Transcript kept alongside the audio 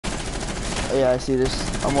Yeah, I see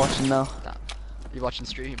this. I'm watching now. Damn. You watching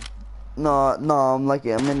stream? No, no, I'm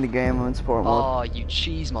in the game. I'm in support mode. Oh, you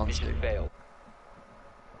cheese monster.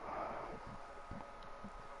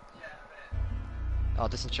 Oh,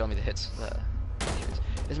 it doesn't show me the hits.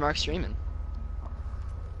 Is Mark streaming?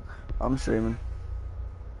 I'm streaming.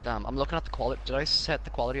 Damn, I'm looking at the quality. Did I set the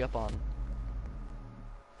quality up on?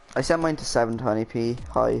 I set mine to 720p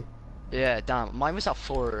high. Yeah, damn. Mine was at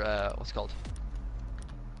what's it called?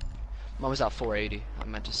 Mine was at 480. I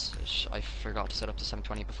meant to. I forgot to set up to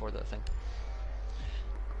 720 before the thing.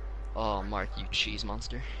 Oh, Mark, you cheese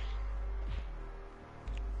monster.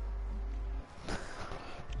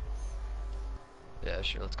 Yeah,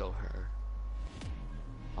 sure. Let's go her.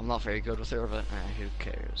 I'm not very good with her, but who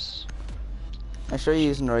cares? Make sure you're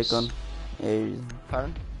using the right gun. Yeah,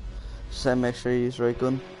 Pardon? Say make sure you use the right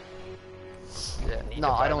gun. Yeah.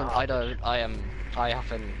 No, I don't. I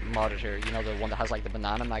haven't modded her. You know, the one that has like the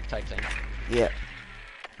banana mag type thing. Yeah.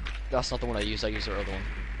 That's not the one I use. I use the other one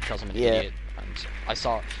because I'm an Yeah. idiot. And I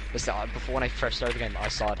saw before when I first started the game, I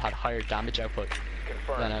saw it had higher damage output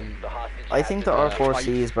than I think the R4C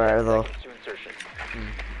is better though.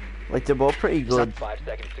 Like they're both pretty good. 5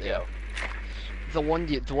 seconds to Yeah.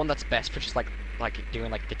 go. The one that's best for just like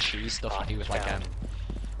doing like the cheese stuff you do with like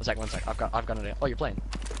one sec. I've got an idea. Oh, you're playing.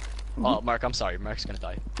 Oh, Mark, I'm sorry. Mark's gonna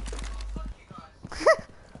die.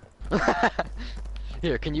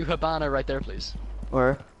 Here, can you Habana right there, please?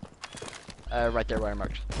 Where? Right there where I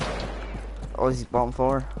marked. Oh, he's bottom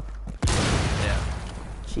floor. Yeah.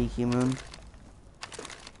 Cheeky moon.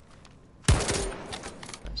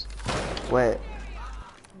 Nice. Wait.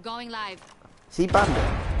 Going live. See bandit?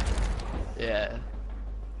 Yeah.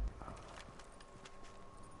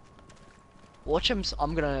 Watch him.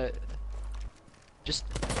 I'm gonna just.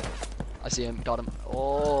 I see him. Got him.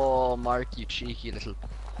 Oh, Mark, you cheeky little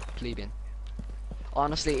plebeian.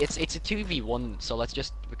 Honestly, it's a 2v1, so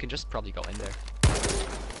we can just probably go in there.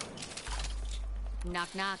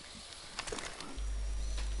 Knock knock.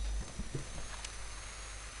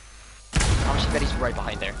 I'm just bet he's right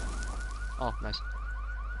behind there. Oh, nice.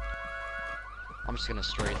 I'm just gonna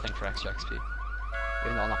destroy your thing for extra XP,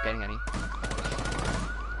 even though I'm not getting any.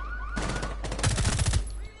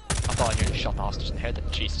 I thought you shot the hostage in the head. Then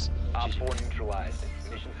Jesus. Op 4 neutralized.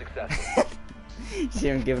 Mission successful. See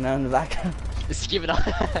him giving out in the background. It's giving up.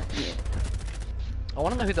 I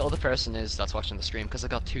want to know who the other person is that's watching the stream because I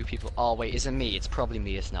got 2 people. Oh wait, is it me? It's probably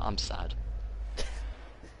me. It's not. I'm sad.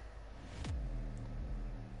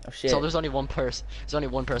 Oh shit. So there's only one person. There's only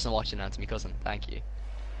one person watching, and it's my cousin. Thank you.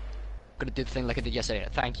 Gonna do the thing like I did yesterday.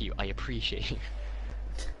 Thank you. I appreciate you.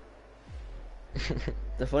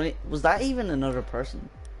 The funny was that even another person?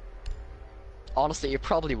 Honestly, it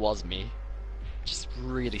probably was me. Just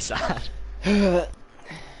really sad. Do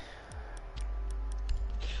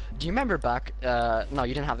you remember back? No,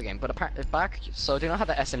 you didn't have the game, but back. So do you not have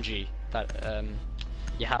the SMG that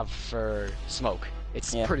you have for smoke?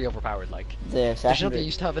 It's pretty overpowered. Like, The did you know they secondary.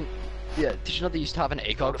 used to have an? Yeah, did you know they used to have an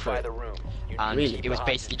ACOG for Notify it? the room. You And Really? it was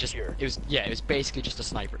basically just it was basically just a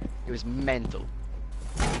sniper. It was mental.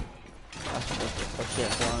 Oh shit,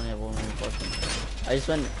 I only have one reinforcement. I just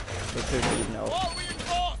went recruit even though.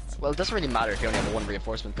 Well, it doesn't really matter if you only have one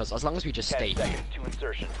reinforcement because as long as we just 10 stay here. seconds to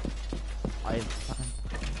insertion.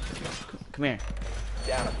 Come here.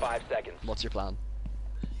 Down to 5 seconds. What's your plan?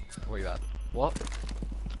 Where you at? What?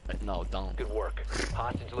 No, don't. Good work.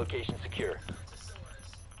 Hostage location secure.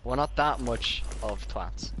 We're not that much of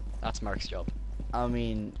twats. That's Mark's job. I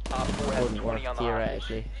mean, Op 4 has wouldn't work 20 on the hostage.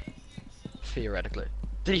 theoretically. Theoretically.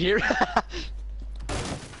 Did you hear?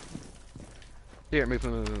 Here,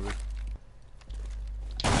 move.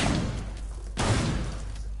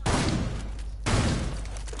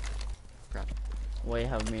 Crap. Why you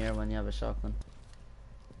have mirror when you have a shotgun?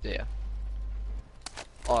 Yeah.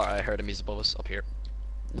 Oh, I heard him. He's above us, up here.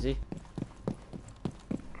 Is he?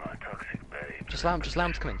 Just allow him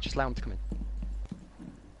to come in. Just allow him to come in.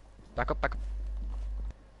 Back up.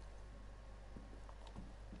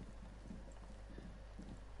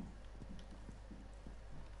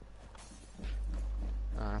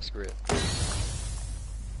 Ah, screw it.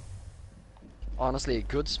 Honestly, a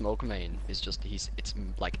good smoke main is just it's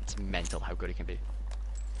mental how good he can be.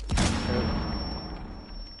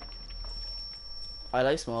 I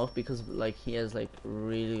like Smoke because like he has like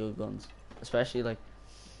really good guns, especially like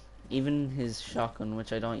even his shotgun,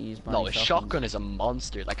 which I don't use. No, his shotgun is a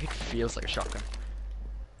monster. Like, it feels like a shotgun.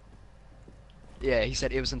 Yeah, he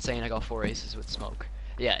said it was insane. I got 4 aces with smoke.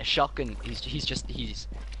 Yeah, a shotgun. He's.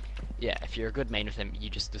 Yeah, if you're a good main with him, you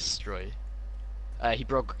just destroy. He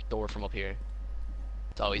broke door from up here,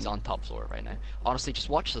 so he's on top floor right now. Honestly, just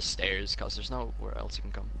watch the stairs, cause there's nowhere else you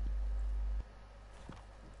can come.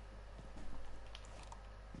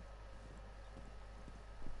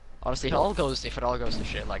 Honestly, if it all goes to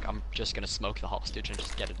shit, like I'm just gonna smoke the hostage and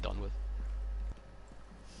just get it done with.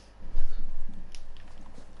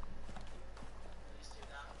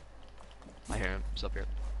 I hear him. He's up here.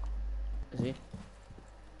 Is he?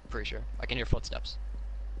 Pretty sure. I can hear footsteps.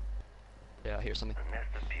 Yeah, I hear something.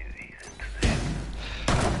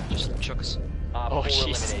 Just chucks. Op Oh, 4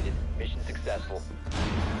 jeez. eliminated. Mission successful.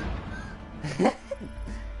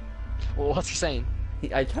 Well, what's he saying?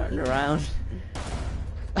 I turned around.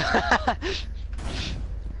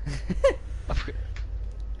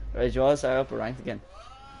 Right, do you want to start up a ranked again?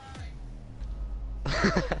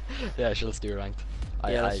 Yeah, sure, let's do a ranked.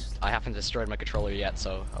 Yeah, I let's- I haven't destroyed my controller yet,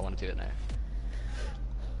 so I want to do it now.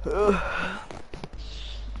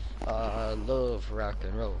 I love rock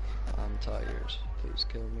and roll. I'm tired. Please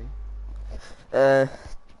kill me.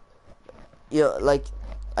 Yeah, like,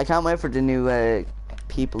 I can't wait for the new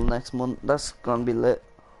people next month. That's gonna be lit.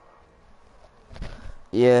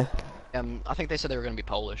 Yeah, I think they said they were gonna be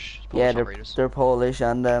Polish. yeah, Polish operators. they're Polish,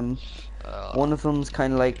 and Uh, one of them's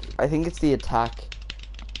kind of like, I think it's the attack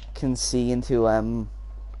can see into a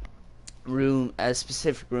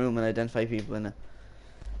specific room and identify people in it.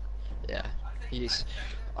 yeah, he's.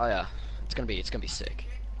 Oh yeah, it's gonna be sick.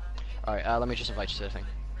 All right, let me just invite you to the thing.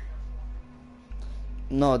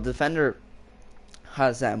 No, the defender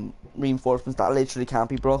has reinforcements that literally can't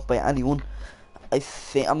be broke by anyone.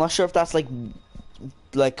 I'm not sure if that's like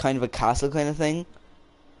kind of a castle kind of thing,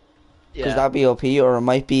 because that'd be OP, or it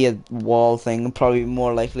might be a wall thing, probably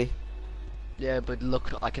more likely. Yeah, but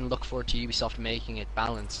look, I can look forward to Ubisoft making it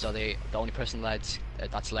balanced, so the only person that's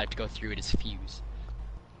allowed to go through it is Fuse.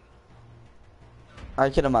 I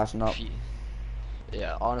can imagine that.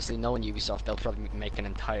 Yeah, honestly, knowing Ubisoft, they'll probably make an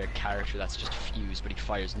entire character that's just Fuse, but he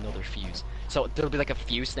fires another Fuse. So there'll be like a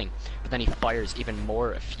Fuse thing, but then he fires even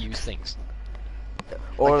more Fuse things.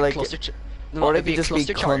 Or a like, cluster or it'd it could be a just be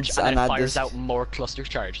cluster charge, cunts and and then add it fires this. out more cluster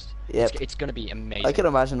charges. Yep. It's gonna be amazing. I can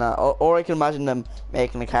imagine that, or I can imagine them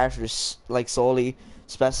making a character like solely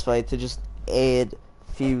specified to just aid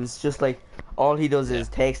Fuse. Just like all he does is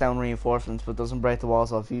takes down reinforcements, but doesn't break the walls,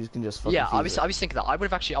 so Fuse can just fucking Yeah, I fuse was it. I was thinking that. I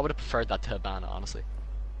would have preferred that to Habana, honestly.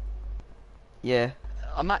 Yeah,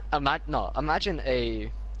 Imagine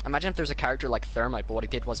if there's a character like Thermite, but what he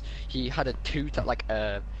did was he had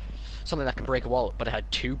a something that could break a wall, but it had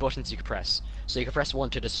two buttons you could press. So you could press one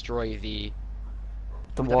to destroy the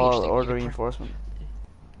the That'd be wall interesting. or You the could reinforcement.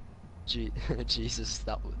 Jesus,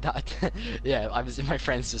 that yeah,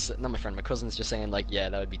 my cousin's just saying like, yeah,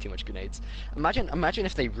 that would be too much grenades. Imagine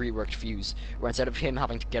if they reworked Fuse, where instead of him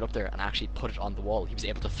having to get up there and actually put it on the wall, he was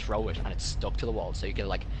able to throw it and it stuck to the wall, so you could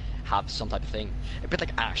like have some type of thing. A bit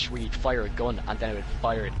like Ash, where you'd fire a gun and then it would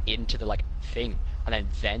fire it into the like thing and then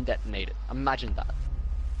detonate it. Imagine that.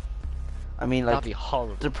 I mean, That'd like, be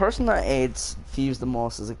horrible. the person that aids Fuse the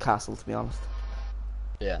most is a castle, to be honest.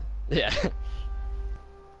 Yeah. Yeah.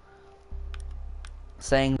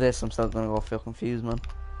 Saying this, I'm still gonna go fucking Fuse, man.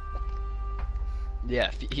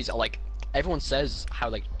 Yeah, he's like, everyone says how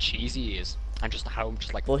like cheesy he is, and just how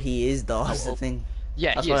just like, But he is, though, that's the Oh, thing.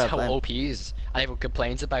 yeah, that's he why is I how play him. OP he is, and everyone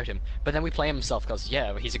complains about him. But then we play him himself because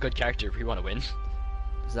yeah, he's a good character. We want to win.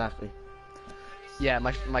 Exactly. Yeah,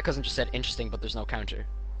 my cousin just said interesting, but there's no counter.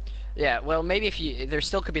 Yeah, well maybe there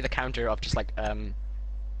still could be the counter of just like there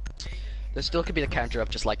still could be the counter of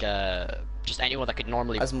just like just anyone that could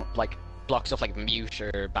normally like block stuff like Mute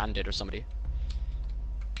or Bandit or somebody.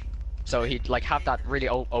 So he'd like have that really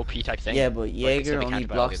OP type thing. Yeah, but it could Jaeger still be only countered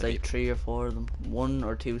by all the blocks other like people. 3 or 4 of them. 1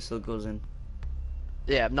 or 2 still goes in.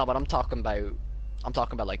 Yeah, no, but I'm talking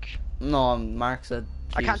about like No, Mark said.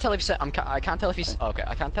 I can't Fuse. tell if he said I can't tell if he's okay.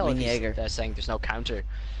 I can't tell I if mean he's Jaeger. saying there's no counter.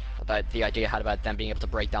 About the idea had about them being able to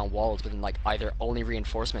break down walls within like either only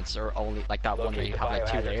reinforcements or only like that one where you have like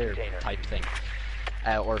 2 Biohazard layer container. type thing,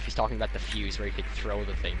 or if he's talking about the Fuse where you could throw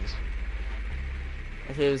the things.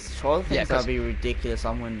 If it was troll things, Yeah, 'cause- that'd be ridiculous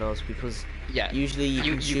on Windows, because Yeah, usually you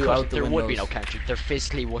can shoot could, out the there windows. would be no counter. There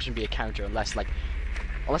physically wouldn't be a counter unless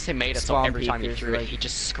they made it so Spawn every time you peekers, threw it, like- he'd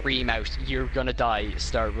just scream out, "You're gonna die!"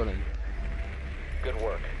 Start running. Good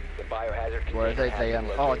work. The biohazard Where container they has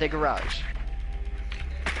been oh, located. they garage.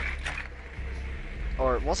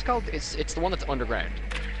 Or what's it called? It's the one that's underground.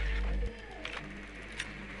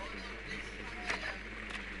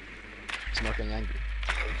 Smoking angry.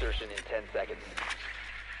 Insertion in 10 seconds.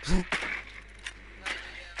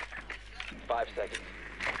 5 seconds.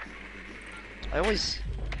 I always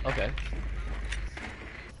okay.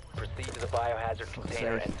 Proceed to the biohazard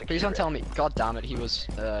container and secure Please don't it. tell me. God damn it, he was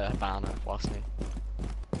Havana, wasn't he?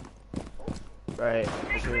 Right.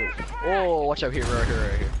 Sure. Oh, watch out here, right here,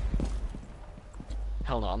 right here.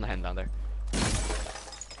 Hell no, I'm the hen down there.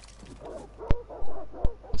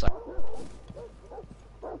 One sec.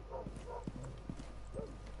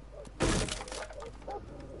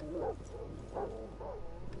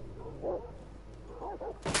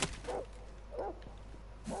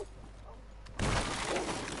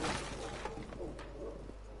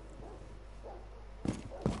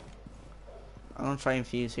 gonna try and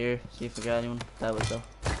fuse here, see if we get anyone. That was though.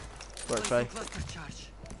 Worth try.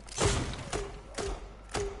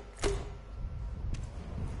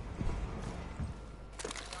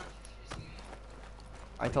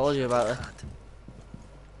 I told you about it.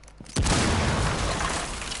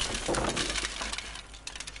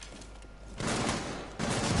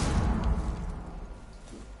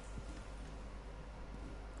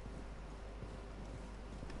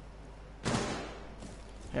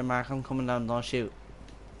 Here, Mark, I'm coming down, don't shoot.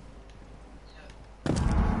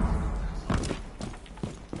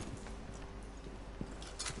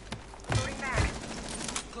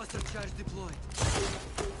 Cluster charge deployed.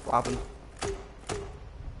 What happened?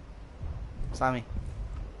 Sammy.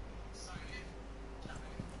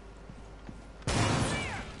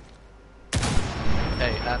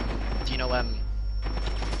 Hey, do you know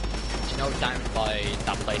down by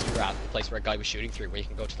that place we were at, the place where a guy was shooting through, where you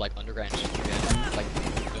can go to like underground, like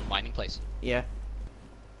the mining place? Yeah.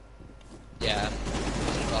 Yeah,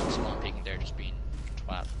 there's a dog spawn peeking there, just being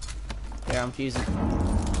twat. Yeah, I'm fusing.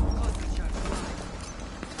 Cluster charge deployed.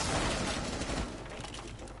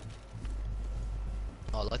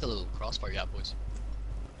 Oh, I like the little crossfire you have, boys.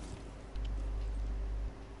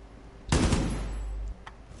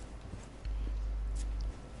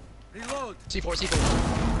 Reload. C4,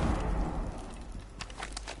 C4.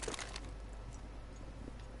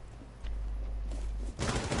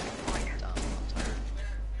 Damn, I'm tired.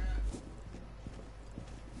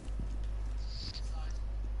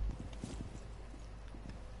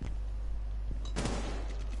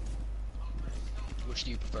 Which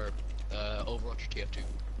do you prefer, Overwatch or TF2?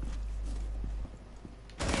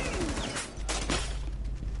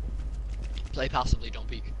 Play passively, don't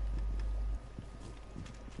peek.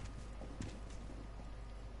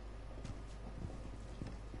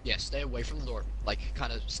 Yeah, stay away from the door. Like,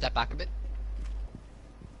 kind of step back a bit.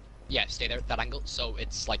 Yeah, stay there at that angle, so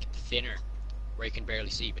it's like thinner, where you can barely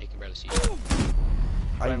see, but you can barely see.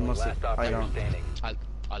 I Friendly, must last have. I operator don't. standing.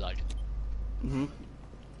 I lied. Mm-hmm.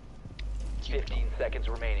 15 seconds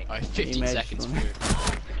remaining. Alright, 15 Imagine. seconds. Weird.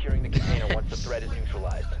 Securing the container once the threat is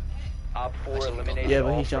neutralized. Op 4 eliminated Yeah,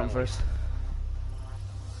 but all he's jumping friendlies. first.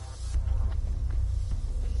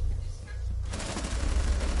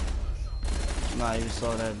 Nah, he was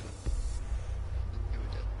so dead.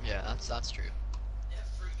 Yeah, that's true.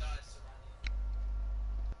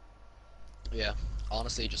 Yeah,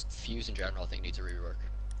 honestly, just Fuse in general I think needs a rework.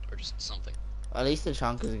 Or just something. At least the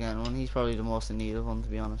Chunk is getting one. He's probably the most in need of one, to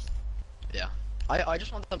be honest. Yeah. I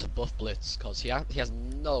just want them to buff Blitz, because he has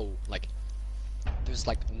no, like, there's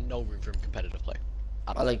like no room for competitive play.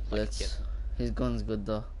 At I all. like Blitz. yeah. His gun's good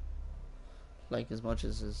though. Like as much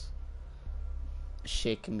as his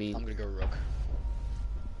shit can be. I'm gonna go Rook.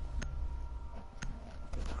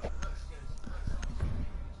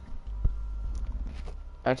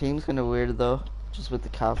 Our team's kind of weird though, just with the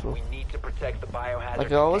castle. We need to protect the biohazard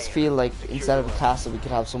Like I always container. feel like Secure instead of the a castle we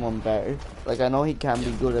could have someone better. Like I know he can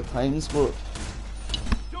be good at times, but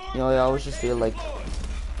you know I always just feel like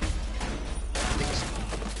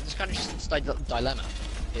This kind of just dilemma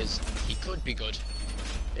is he could be good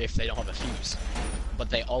if they don't have a fuse, but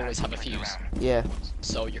they always have a fuse, yeah.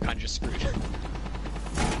 so you're kind of just screwed.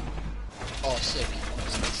 Oh, sick.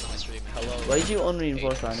 That's nice stream. Hello. Why did you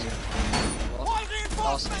unreinforce Aiden. Randy? What?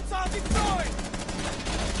 Reinforcements are deployed.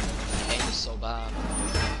 Aim is so bad.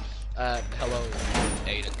 Hello,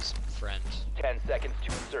 Aiden's friend. 10 seconds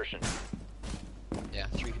to insertion. Yeah,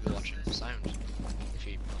 3 people watching. Sound. If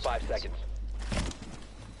he 5 seconds.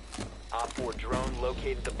 Op 4 drone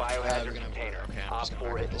located the biohazard we're gonna- container. okay, I'm Op just gonna 4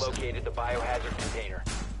 mark has this then. located the biohazard container.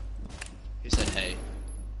 He said, hey.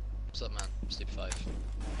 What's up, man? Sleep5.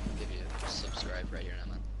 Give you a subscribe right here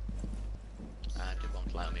now, man. And it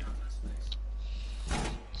won't allow me.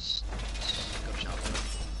 Go shop.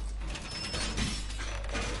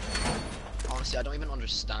 Honestly, I don't even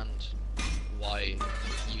understand why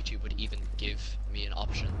YouTube would even give me an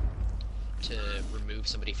option to remove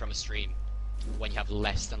somebody from a stream when you have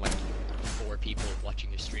less than like 4 people watching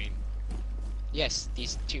your stream. Yes,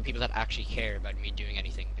 these 2 people that actually care about me doing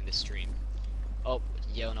anything in this stream. Oh,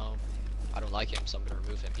 yeah, no, I don't like him, so I'm gonna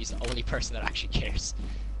remove him. He's the only person that actually cares.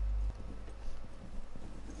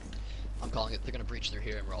 I'm calling it. They're gonna breach through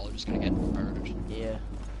here, and we're all just gonna get murdered. Yeah.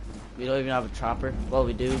 We don't even have a chopper. Well,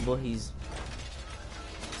 we do, but he's.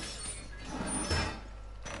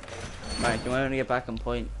 Right, you might want to get back on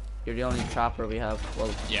point. You're the only chopper we have.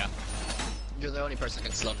 Well, Yeah. You're the only person that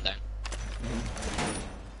can slow him down.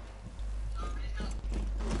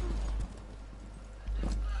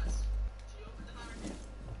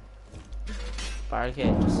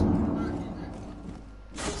 barricade.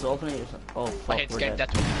 Just open it yourself. Oh fuck, I hate this we're game. dead.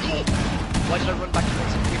 That's Why did I run back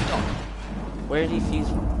towards him? We can talk. Where did he fuse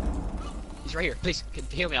from? He's right here. Please,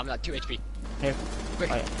 heal me. I'm at 2 HP. Here.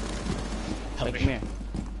 Quick. Oh, yeah. Help Right, me. come here.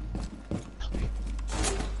 Help me.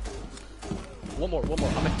 One more.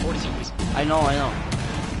 I'm at 40 please. I know.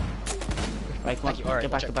 Right, come Thank on. you. Alright,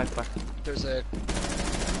 Get back, watch get back. There's a...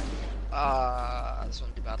 this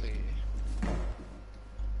one did badly.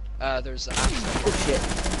 There's an Ash. Oh shit.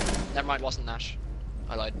 Never mind, wasn't Nash.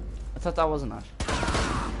 I lied. I thought that wasn't Ash.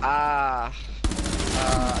 Got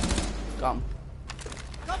him.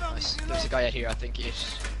 Nice. There's a guy out here, I think it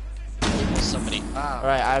was somebody.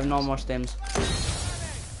 Alright, I have no more stims.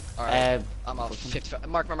 Alright, I'm off. 50,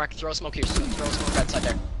 Mark, throw a smoke here. Throw a smoke outside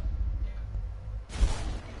there.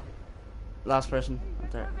 Last person.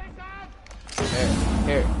 Right there.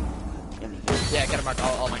 Here. Gimme. Yeah, get him, Mark.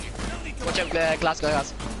 I'll mind you. Watch out,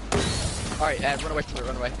 glass. Alright, run away from it,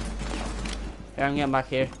 run away. Here, I'm getting back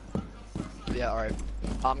here. Yeah, alright.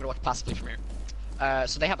 I'm gonna watch passively from here.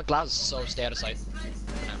 So they have a glass, so stay out of sight.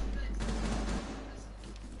 For now.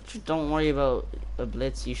 Don't worry about a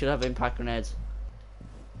blitz. You should have impact grenades.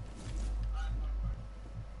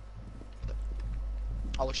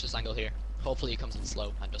 I'll watch this angle here. Hopefully he comes in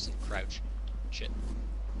slow and doesn't crouch. Shit.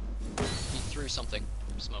 He threw something.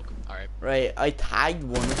 Smoke. Alright. Right, I tagged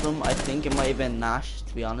one of them. I think it might have been Nash,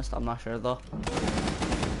 to be honest. I'm not sure though.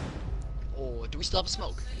 Oh, do we still have a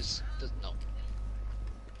smoke? No.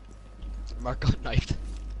 Mark got knifed.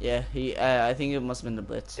 Yeah, he. I think it must have been the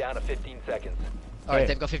blitz. Down to 15 seconds. Alright, Here.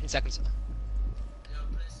 they've got 15 seconds.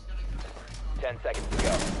 10 seconds to go.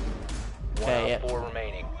 Okay, One yeah. out, 4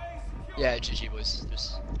 remaining. Yeah, GG boys.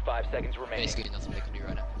 There's 5 seconds remaining. basically nothing they can do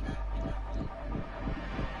right now.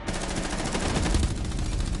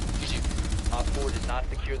 GG. Op 4 did not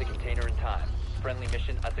secure the container in time. Friendly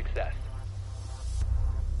mission a success.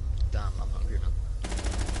 Damn, I'm hungry, man.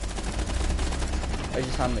 I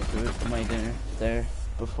just had my dinner there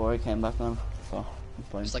before I came back on, so I'm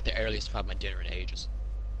fine. It's like the earliest I've had my dinner in ages.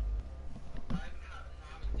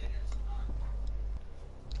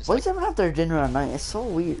 It's Why like, does everyone have their dinner at night? It's so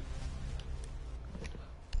weird.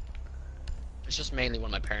 it's just mainly when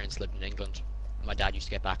my parents lived in England. My dad used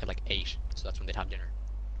to get back at like 8, so that's when they'd have dinner.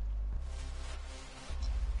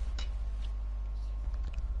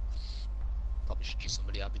 Probably should use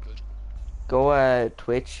somebody, that'd be good. Go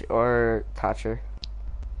Twitch or Thatcher.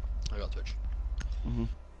 I got Twitch.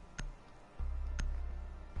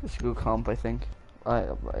 It's a good comp, I think.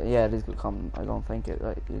 Yeah, it is good comp. I don't think it.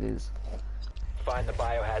 Right, it is. Find the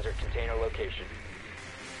biohazard container location.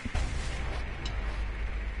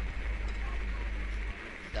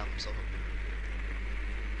 Damn, I'm so hungry.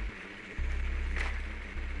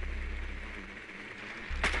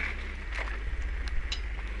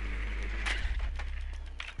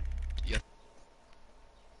 Yep.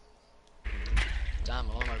 Damn,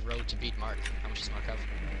 I'm on my road to beat Mark. How much does Mark have?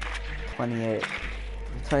 28,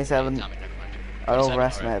 27. Damn it, never mind. I 27,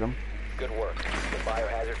 overestimate alright. him. Good work. The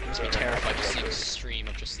biohazard Must be container. terrified to see a stream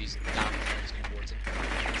of just these damn drones coming towards him.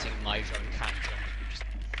 Seeing my drone, Cam drone, just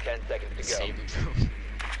 10 seconds to go. disable drone.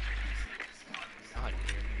 God,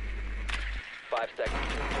 5 seconds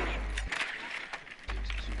to completion.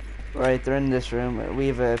 Right, they're in this room. We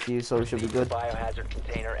have a few, so we should be The good. biohazard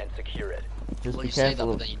container and secure it. Just well, be you say that,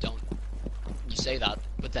 careful. but then you don't. You say that,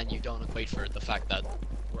 but then you don't equate for the fact that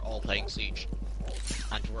we're all playing Siege,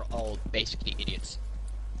 and we're all basically idiots.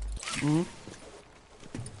 Mhm.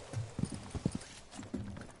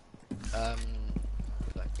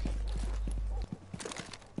 Like,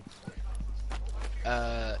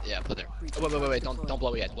 yeah, put there. Oh, wait, don't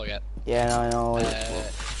blow it yet, Yeah, no, I know.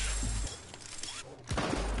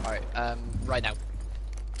 Alright, right now.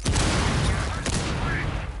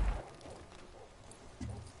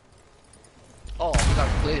 Oh, we got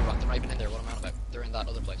completely wrong. They're not even in there. What am I on about? They're in that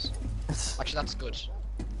other place. Actually, that's good.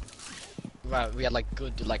 Wow, we had like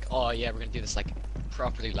good, like, oh yeah, we're gonna do this like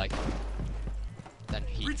properly, like. Then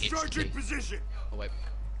he instantly. position. Oh wait.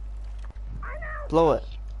 Blow it.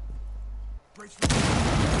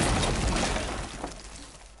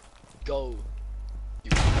 Go.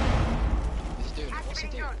 You. What's he doing? What's he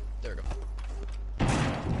doing? There we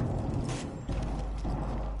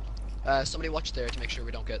go. Somebody watch there to make sure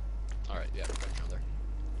we don't get. Alright, yeah, we're going down there.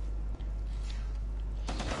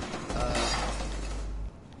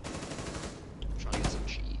 Trying to get some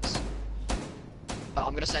cheese.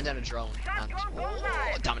 I'm gonna send down a drone and.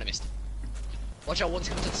 Oh, damn it, I missed. Watch out, one's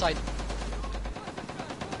coming to the side.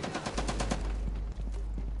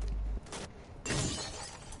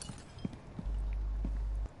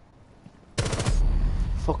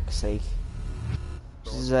 Fuck's sake.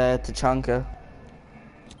 This is Tachanka.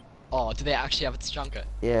 Oh, do they actually have a Tachanka?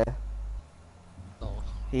 Yeah. No.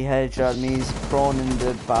 He headshot me. He's prone in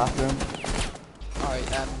the bathroom.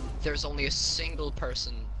 Alright, there's only a single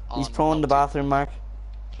person on. He's prone in the Alto. bathroom, Mark.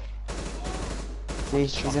 See,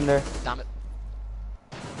 he's in there. Damn it.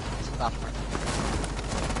 It's in the bathroom.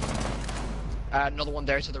 Another one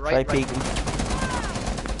there to the Try right. peeking.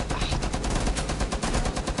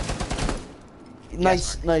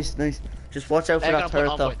 Nice, nice, nice. Just watch out for Get that on point, turret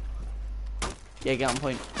on though. point. Yeah, get on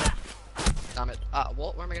point. Damn it.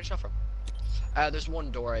 What? Where am I getting shot from? There's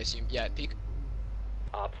one door, I assume. Yeah, peek.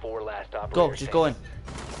 Op 4 last operator. Go, just go in.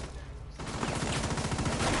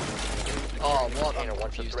 Oh, what? I'm Container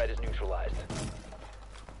once the confused. threat is neutralized.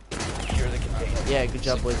 Secure the container. Yeah, good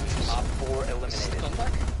job, boys. Op 4 Is this the eliminated.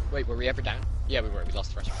 comeback? Wait, were we ever down? Yeah, we were. We lost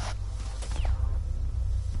the first one.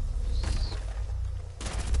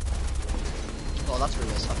 Oh, that's where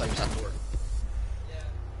it was. I thought you was at the door.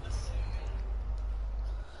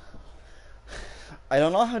 I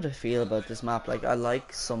don't know how to feel about this map. Like, I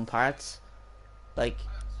like some parts, like,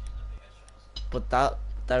 but that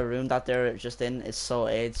room that they're just in is so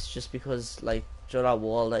AIDS, just because, like, just that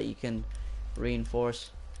wall that you can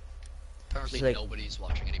reinforce. Apparently It's like- nobody's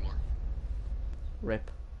watching anymore. Rip.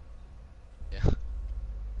 Yeah.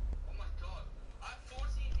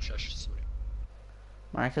 Shush, sorry.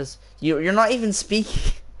 Marcus, you're not even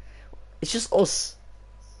speaking. It's just us.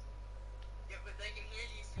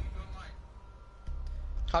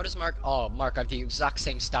 How does Mark? Oh, Mark, I have the exact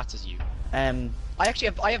same stats as you. I have better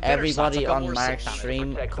stats. Everybody I've got on more Mark's sick damage.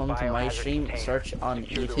 stream, Protect the come to my biohazard stream, container. search on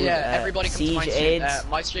Secure the YouTube. room. Yeah, everybody come to Siege my stream. AIDS.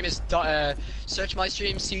 My stream is search my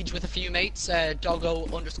stream Siege with a few mates.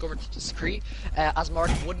 Doggo_discrete. As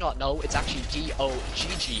Mark would not know, it's actually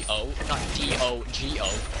DOGGO, not DOGO.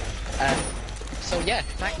 So yeah,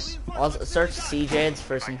 thanks. Also, search Siege AIDS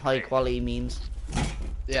for some high quality memes.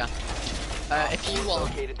 Yeah. If you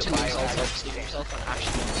want to lose yourself and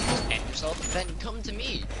actually end yourself, then come to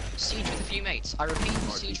me. Siege with a few mates. I repeat,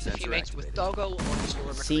 Siege with a few mates with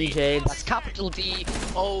Doggo_McCree. Siege AIDS. That's capital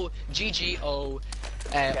DOGGO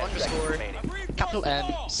underscore capital M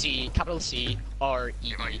C capital C R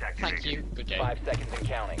E E. Thank you. Good day. 5 seconds and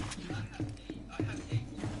counting.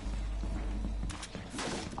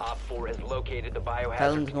 Op 4 has located the biohazard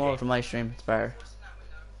Tell them to come over container. to my stream. It's better.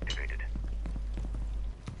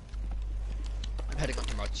 I'm heading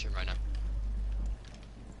onto Mark's stream right now.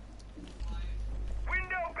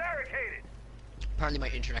 Window barricaded. Apparently my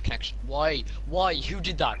internet connection. Why? Why? Who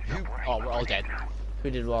did that? Who? Oh, we're all dead.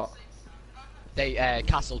 Who did what? They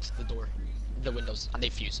castled the door, the windows, and they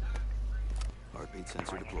fuse. Heartbeat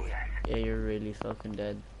sensor deployed. Yeah, you're really fucking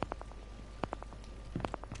dead.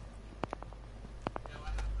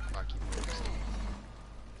 Mark, you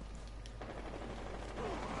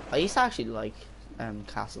I used to actually like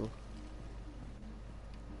Castle.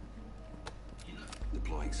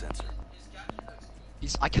 Deploying sensor.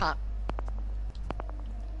 I can't.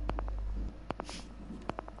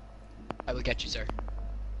 I will get you, sir.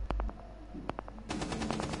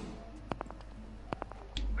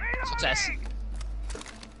 Success.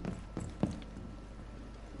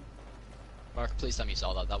 Mark, please tell me you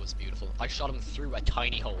saw that. That was beautiful. I shot him through a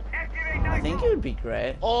tiny hole. I think it would be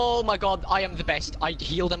great. Oh my god, I am the best. I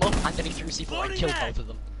healed him up and then he threw C4 and killed both of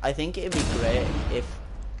them. I think it'd be great if,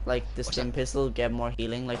 like, the What's stim that? pistol get more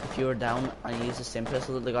healing. Like, if you were down and you used a stim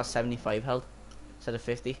pistol, they got 75 health instead of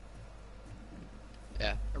 50.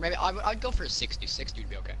 Yeah. Or maybe I'd go for a 60. 60 would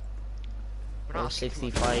be okay. We're Or not asking for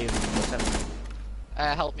much. 65 or 70.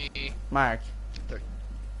 Help me. Mark, 30.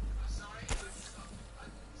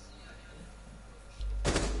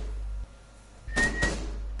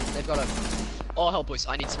 They've got a... Oh, help, boys.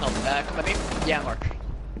 I need some help. Come at me. Yeah, Mark.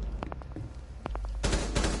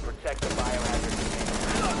 Protect the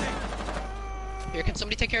biohazard container. Here, can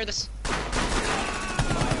somebody take care of this?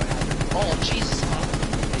 Oh, Jesus.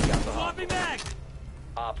 Floppy mag.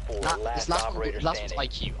 Op 4 This last last operator one was standing.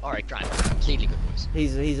 IQ. Alright, grand. Completely good, boys.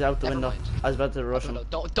 he's out the Never window. mind. I was about to rush him.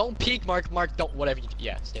 Don't peek, Mark. Mark, don't. Whatever you...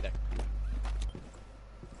 Yeah, stay there.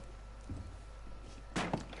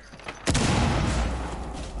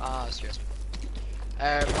 Excuse me.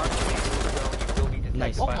 Mark. You will be detected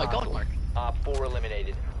Nice. Oh by my god, hostiles. Mark. Op 4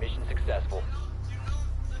 eliminated. Mission successful.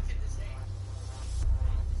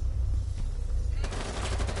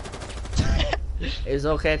 It was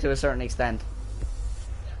okay to a certain extent.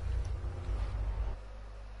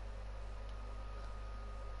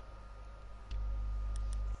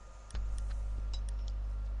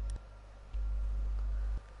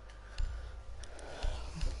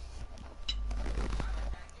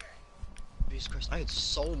 Jesus Christ, I had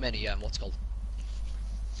so many, what's it called?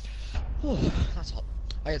 That's hot.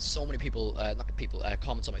 I had so many people, not people,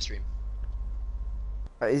 comments on my stream.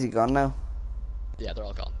 Is he gone now? Yeah, they're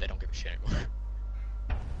all gone. They don't give a shit anymore.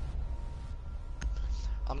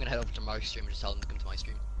 I'm gonna head over to Mark's stream and just tell them to come to my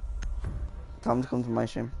stream. Tell him to come to my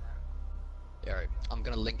stream. Yeah, alright. I'm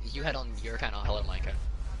gonna link. You head on your account, I'll head on my account.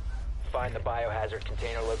 Find the biohazard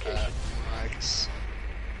container location. Mark's.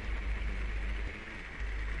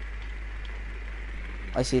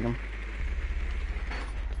 I see them.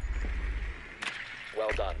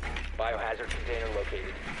 Well done. Biohazard container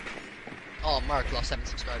located. Oh, Mark lost 7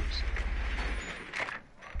 subscribers.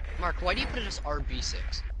 Mark, why do you put it as RB6?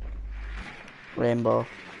 Rainbow.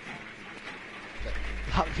 Okay.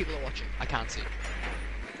 How many people are watching? I can't see.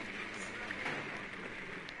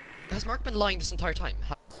 Has Mark been lying this entire time?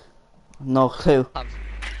 No clue. I'm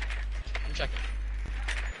checking.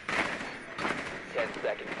 10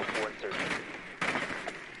 seconds before insertion.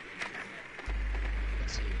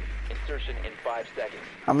 Let's see. Insertion in 5 seconds.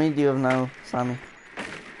 How many do you have now, Sammy?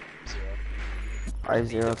 0. I have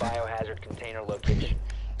Proceed 0. to biohazard container location.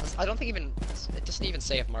 I don't think even it doesn't even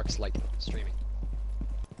say if Mark's like streaming.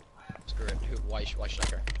 Screw it. Why should I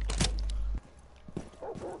care?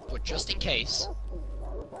 But just in case.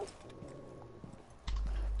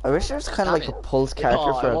 I wish there was kind of Damn like a it. pulse character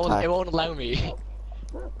Oh, for it won't, attack. it won't allow me.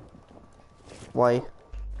 Why?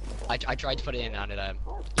 I tried to put it in and it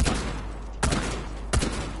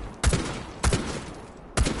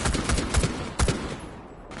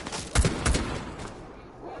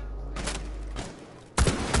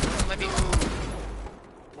might be.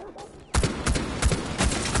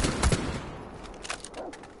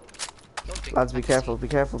 Don't think- Lads, be I can careful, be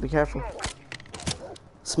careful, be careful.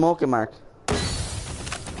 Smoke it, Mark.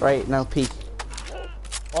 Right, now peek. see.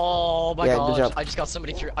 Oh my Yeah, good god! job. I just got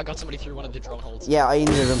somebody through. I got somebody through one of the drone holes. Yeah, I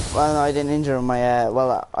injured him. Well, no, I didn't injure him.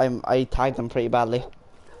 I tagged him pretty badly.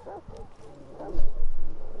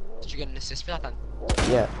 Did you get an assist for that then?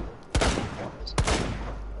 Yeah.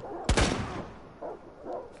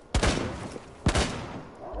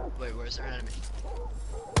 Wait, where is there an enemy?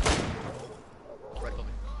 Right above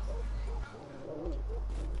me.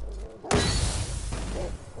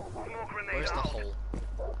 Where's the hole?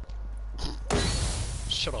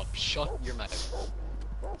 Shut up. Shut your mouth.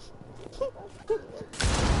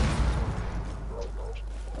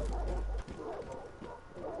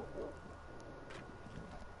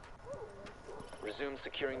 Resume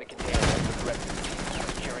securing the container as the threat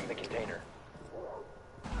ceases. Securing the container.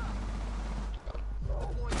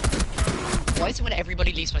 Why is it when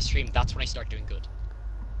everybody leaves my stream, that's when I start doing good?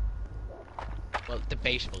 Well,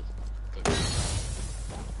 debatable. Good.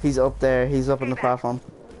 He's up there. He's up on the platform.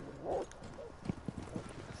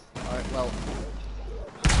 Alright, well.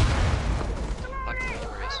 Back to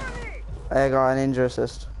the race. I got an injury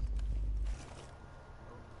assist.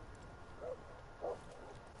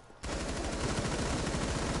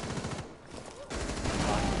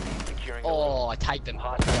 Securing the Oh, I tagged them.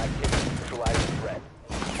 hostile activity. Neutralize the threat.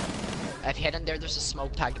 If you head in there, there's a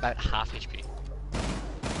smoke tagged about half HP.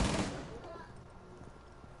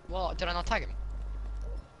 Well, did I not tag him?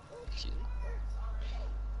 Excuse me.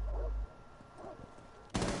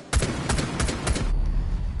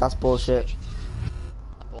 That's bullshit.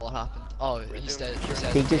 What happened? Oh, he said.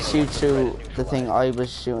 He could shoot through the thing I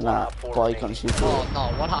was shooting at, but I couldn't shoot through Oh it. no,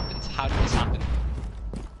 what happened? How did this happen?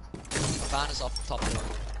 Savannah's off the top floor.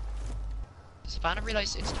 Does Savannah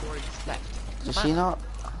realize it's towards left? Does Savannah? she not?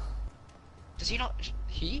 Does he not?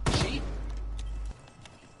 He? She?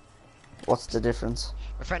 What's the difference?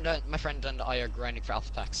 My friend and I are grinding for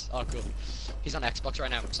alpha packs. Oh, cool. He's on Xbox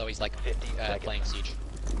right now, so he's like 15 seconds. playing Siege.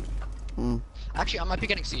 Hmm. Actually, I might be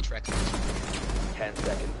getting Siege for Xbox. 10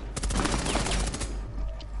 seconds.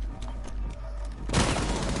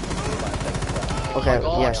 5 seconds left. Okay,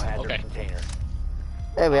 Oh, yes. Biohazard Okay. container.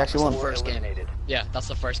 Hey, we actually won. First game. Eliminated. Yeah, that's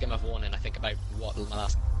the first game I've won in I think about what my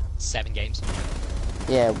last 7 games.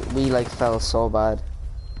 Yeah, we like fell so bad.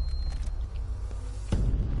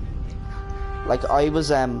 Like I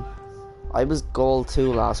was goal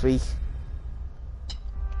 2 last week.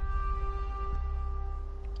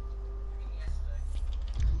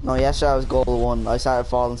 No, yesterday I was goal 1. I started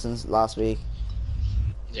falling since last week.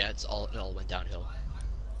 Yeah, it all went downhill.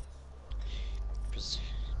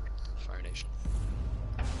 Fire Nation.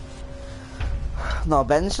 No,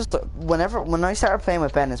 Ben's just when I started playing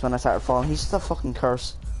with Ben is when I started falling. He's just a fucking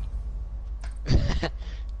curse.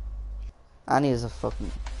 And he is a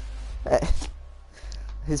fucking.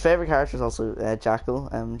 His favorite character is also Jackal.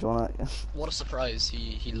 Do you wanna? What a surprise!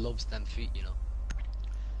 He loves them feet, you know.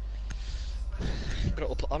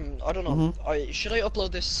 I don't know. Should I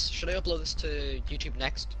upload this? Should I upload this to YouTube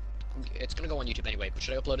next? It's gonna go on YouTube anyway. But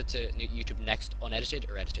should I upload it to YouTube next, unedited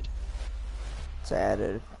or edited? It's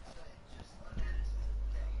added.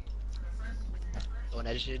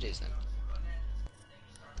 unedited it is then.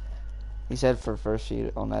 He said for first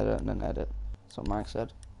you unedit and then edit. That's what Mark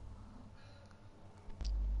said.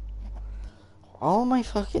 All my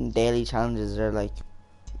fucking daily challenges are like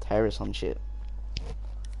terrorist on shit.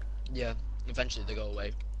 Yeah, eventually they go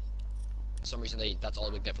away. For some reason that's all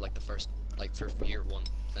we get for like the first, like for year one.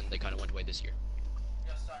 Then they kind of went away this year.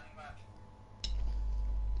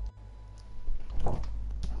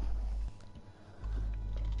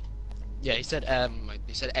 Yeah, he said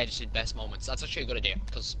edited best moments. That's actually a good idea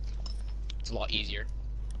because it's a lot easier.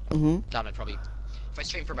 Damn it, probably if I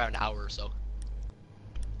stream for about an hour or so,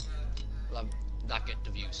 I'll have that get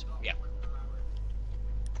the views. Yeah.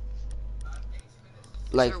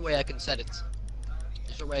 Like, Is there a way I can set it?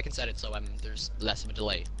 Is there a way I can set it so there's less of a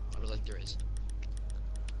delay? I don't think there is.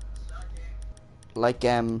 like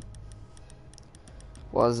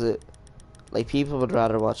was it like people would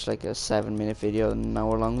rather watch like a 7-minute video than an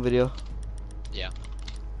hour-long video? Yeah.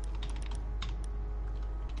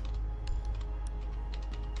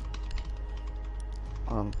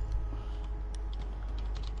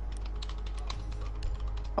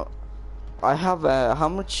 I have how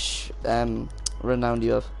much renown do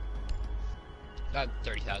you have? About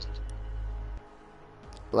 30,000.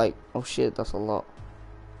 Like, oh shit, that's a lot.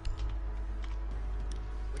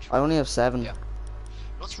 Which I only have 7. Yeah.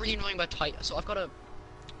 What's really annoying about so I've got a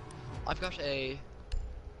what's it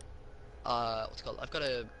called?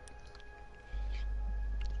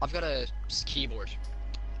 I've got a keyboard,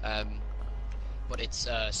 but it's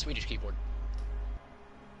a Swedish keyboard,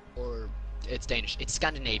 or it's Danish. It's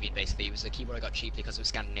Scandinavian basically. It was a keyboard I got cheaply because it was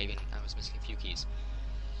Scandinavian. I was missing a few keys.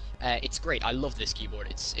 It's great. I love this keyboard.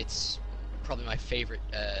 It's probably my favorite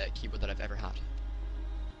keyboard that I've ever had.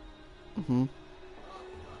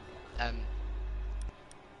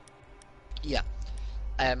 Yeah.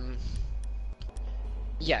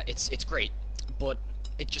 Yeah, it's great, but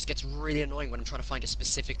it just gets really annoying when I'm trying to find a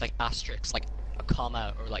specific like asterisk, like a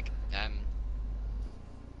comma, or like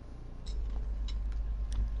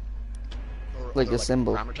like other, a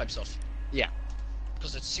symbol. grammar type stuff. Yeah,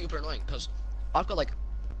 because it's super annoying. Because I've got like,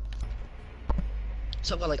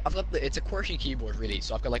 it's a QWERTY keyboard really.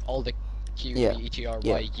 So I've got like all the Q, Yeah. E, T, R,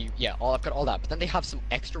 Yeah. Y, U, I've got all that. But then they have some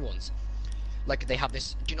extra ones. Like they have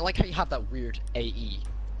this. Do you know like how you have that weird AE,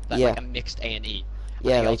 that Yeah. like a mixed A and E? And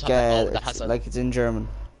Yeah, then you like also have that O that it's, has a, like it's in German.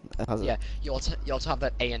 It has yeah. You also have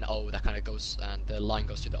that A and O that kind of goes, and the line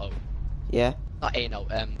goes through the O. Yeah. Not A and O.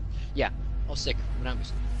 Yeah. Oh, sick.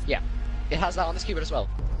 Numbers. Yeah. It has that on this keyboard as well.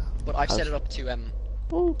 But I've set it up to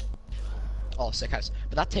Ooh. Oh, sick house.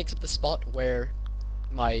 But that takes up the spot where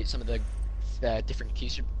some of the different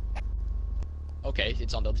keys should. Okay,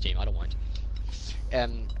 it's on the other team. I don't mind.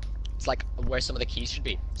 It's like where some of the keys should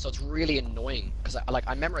be. So it's really annoying because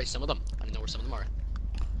I memorize some of them. I know where some of them are.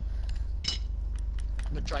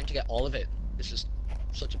 But trying to get all of it is just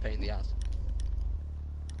such a pain in the ass.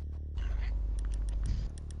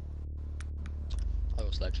 Oh,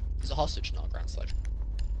 Sledge. There's a hostage, not a Grand Sledge.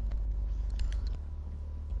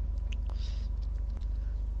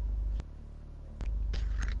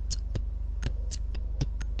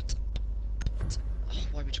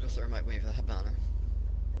 Why would you go Thermite Wave with that banner?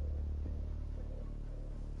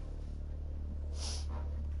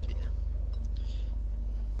 Yeah.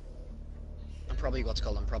 I'm probably just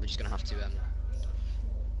gonna have to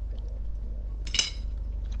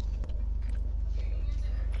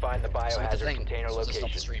Find the so with the biohazard thing, container as soon as I stop the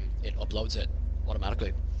location. stream, it uploads it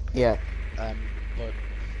automatically. Yeah. But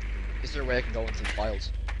is there a way I can go into the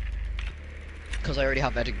files? Because I already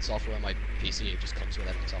have editing software on my PC, it just comes with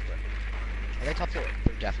editing software. Are they top floor?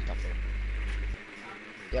 They're definitely top floor.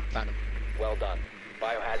 Yep, found them. Well done.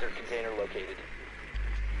 Biohazard container located.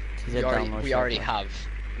 He said download We already software. have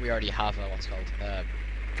what's it called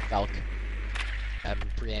Valk.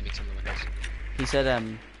 Pre-aiming some of the windows. He said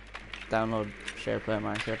download SharePlay,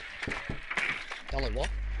 Mark said. Download what?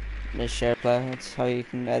 The SharePlay, that's how you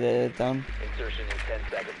can edit it down. Insertion in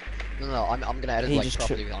 10 seconds. No, I'm gonna edit He like just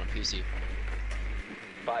properly on a PC.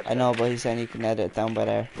 5 I know, seconds. but he's saying you can edit it down by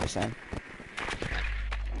there, you're saying.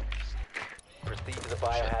 Proceed to the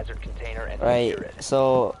biohazard container and Right, secure it.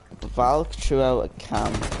 so Valk threw out a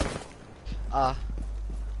cam.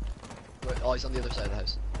 Wait, oh, he's on the other side of the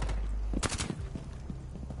house.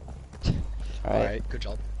 Alright. Alright, good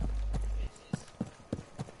job.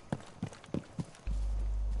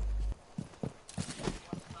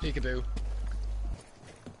 Peekaboo.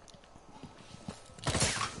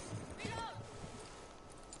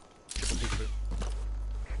 Triple peekaboo.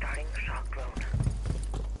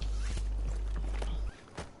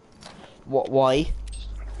 What? Why?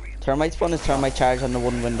 Termite spawn is termite charge on the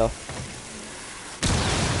one window.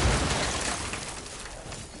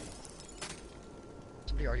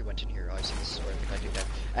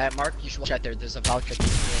 Mark, you should watch out there. There's a Valkyrie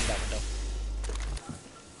in that window.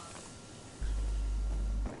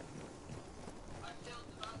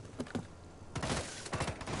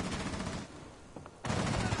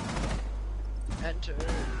 Enter.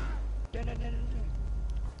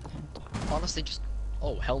 Honestly, just.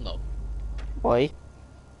 Oh, hell no. Why?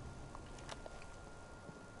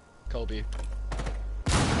 Kobe.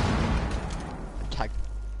 Tag.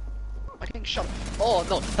 I'm getting shot. Oh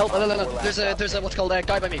no! Help! No. There's a what's called a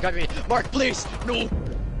guy by me. Mark, please! No!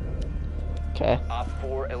 Okay. Op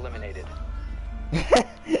 4 eliminated.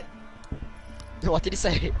 What did he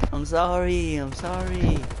say? I'm sorry.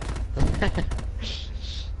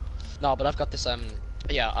 No, but I've got this.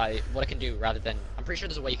 Yeah. What I can do rather than I'm pretty sure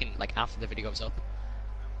there's a way you can like after the video goes up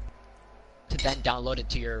to then download it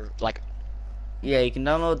to your like. Yeah, you can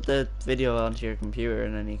download the video onto your computer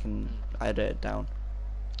and then you can edit it down.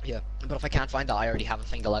 Yeah, but if I can't find that, I already have a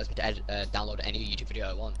thing that allows me to download any YouTube video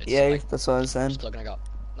I want. It's Yeah, like, that's what I was saying. just plugin I got.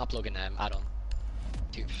 Not plugin, add-on.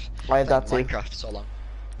 To I have that too. Minecraft for so long.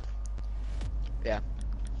 Yeah.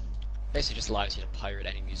 Basically just allows you to pirate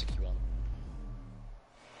any music you want.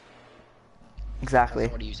 Exactly.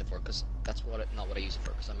 That's what I use it for, because that's not what I use it for,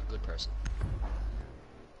 because I'm a good person.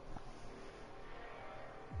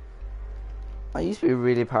 I used to be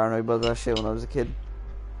really paranoid about that shit when I was a kid.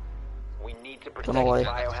 We need to Don't protect know the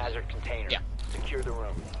why. biohazard container. Yeah. Secure the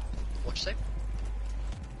room. What'd you say?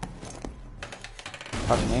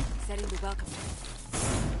 Pardon me. Setting the welcome.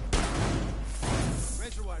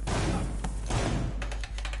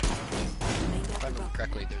 If I remember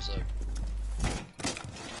correctly, there's a...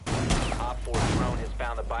 Op 4 drone has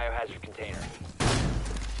found the biohazard container.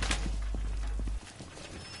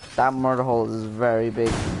 That murder hole is very big.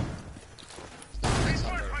 It's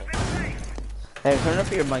not very full. Hey, turn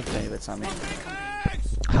up your mic a bit, Sammy.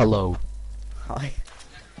 Hello. Hi.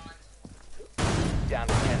 Down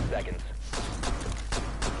to 10 seconds.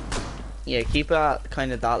 Yeah, keep it at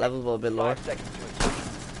kind of that level, but a bit lower. 5 seconds to insertion.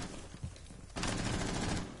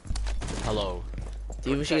 Hello. Do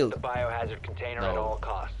you have a Protect shield? the biohazard container at No. all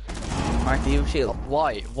costs. Mark, do you have a shield?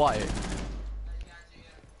 Why?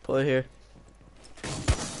 Put it here.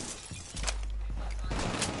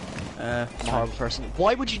 I'm a horrible person.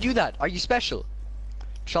 Why would you do that? Are you special?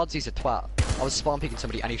 Chauncey's a twat. I was spawn peeking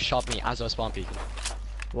somebody and he shot me as I was spawn peeking.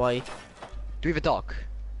 Why? Do we have a doc?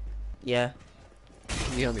 Yeah.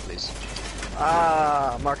 Can you heal me, please?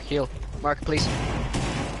 Ah, Mark, heal. Mark, please.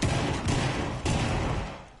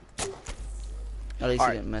 At least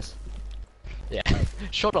Alright. you didn't miss. Yeah.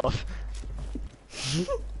 Shut up.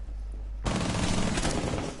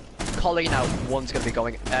 Calling out, one's gonna be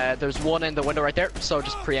going. There's one in the window right there, so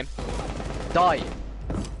just preempt. Die.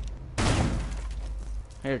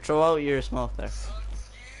 Here, throw out your smoke there.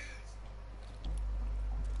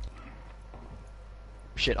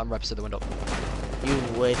 Shit, I'm reps to the window. You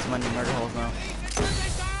have way too many murder holes now.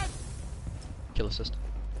 Kill assist.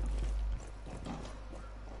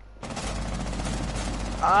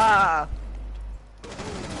 Ah!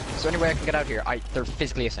 Is there any way I can get out here? There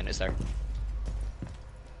physically isn't, is there?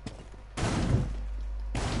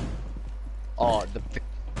 Oh, the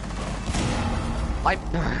I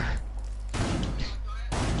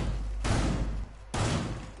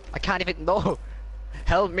can't even. No!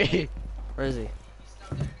 Help me! Where is he?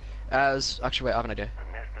 Actually, wait, I have an idea.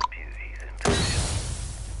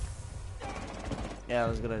 Yeah, that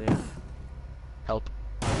was a good idea. Help.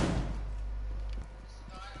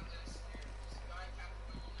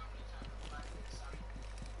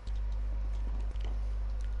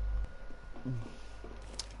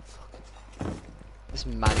 This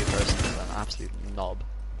Manu person is an absolute knob.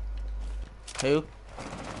 Who?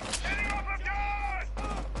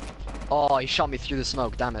 Oh, he shot me through the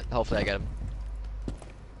smoke, damn it. Hopefully I get him.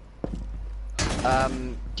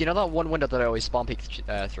 Do you know that one window that I always spawn peek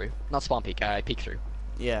through? Not spawn peek, I peek through.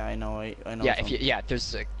 Yeah, I know. I know. Yeah,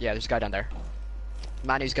 there's a guy down there.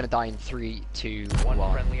 Manu's gonna die in 3, 2, 1.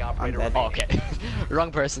 One friendly operator dead. Oh, remaining. okay.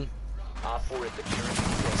 Wrong person. Op 4 is securing the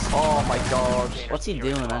container. Oh my god. What's he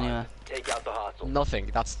Securing doing the anyway? Take out the hostile. Nothing,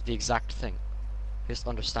 that's the exact thing. Just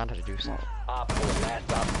understand how to do something. Op 4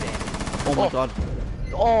 last op standing. Oh my Oh. god.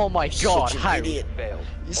 Oh my god, Such an how? idiot. Failed.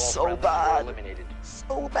 He's All so friendlies were bad. eliminated.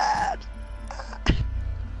 So bad.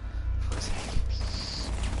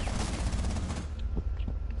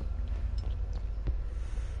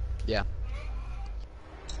 Yeah.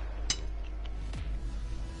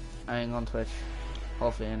 I ain't on Twitch.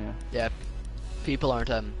 Hopefully, anyway. Yeah. People aren't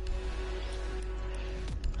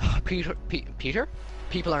Peter?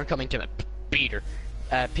 People aren't coming to me. Peter.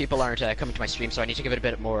 People aren't coming to my stream, so I need to give it a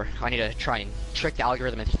bit more. I need to try and trick the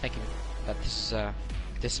algorithm into thinking that this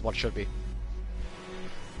is what it should be.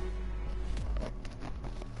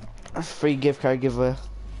 Free gift card giveaway.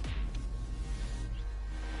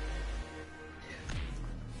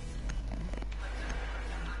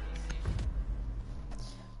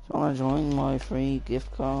 Wanna join my free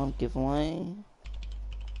gift card giveaway?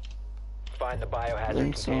 Find the biohazard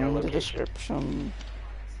Links container in the location. description.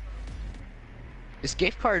 Is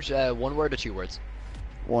gift card one word or two words?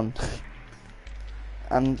 One.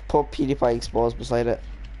 And put PewDiePie exposed beside it.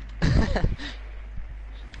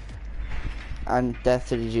 And death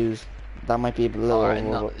to the Jews. That might be a little Alright, over.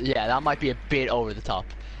 no, yeah, that might be a bit over the top.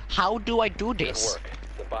 How do I do Good this? work.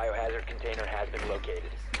 The biohazard container has been located.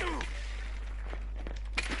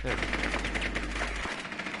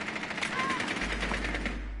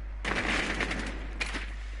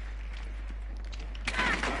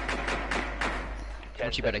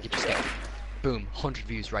 Not you better keep just get boom, 100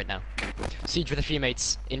 views right now. Siege with a few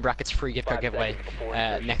mates, in brackets free gift card 5 giveaway, seconds before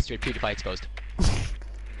insertion. next to it PewDiePie exposed.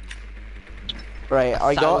 Right,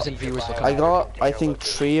 I got 1,000 viewers will I come. got I think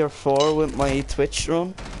 3 or 4 with my Twitch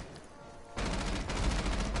run.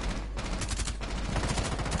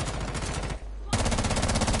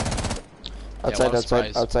 Outside, what a outside,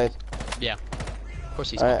 surprise. outside. Yeah. Of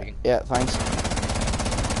course he's Alright, speaking. yeah, thanks.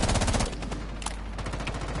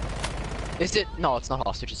 Is it? No, it's not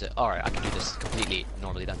hostage, is it? Alright, I can do this completely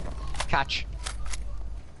normally then. Catch.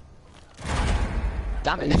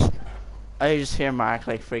 Damn it. I just hear Mark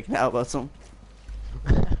like freaking out about something.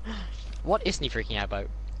 What isn't he freaking out about?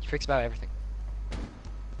 He freaks about everything.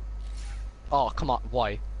 Oh, come on,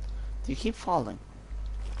 why? Do you keep falling?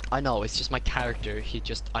 I know, it's just my character, he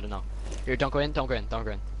just, I don't know. Here, don't go in, don't go in, don't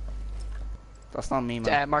go in. That's not me,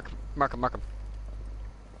 man. Mark him.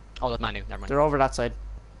 Oh, that's Manu, never mind. They're over that side.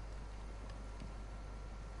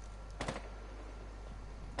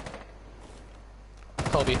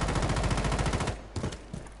 Kobe.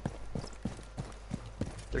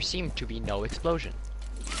 There seemed to be no explosion.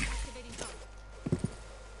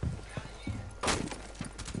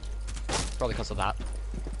 Probably because of that.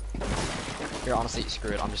 Here, honestly,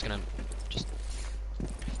 screw it. I'm just gonna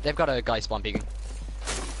They've got a guy spawn peeking.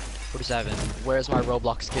 47. Where's my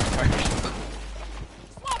Roblox gift card?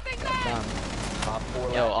 Damn. Top 4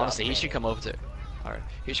 Yo, last honestly, he op should standing. come over to. Alright,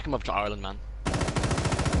 he should come over to Ireland, man.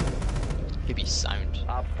 He'd be sound.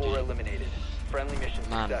 Op 4 eliminated. Friendly mission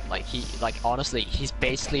Man, successful. honestly, he's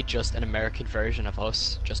basically just an American version of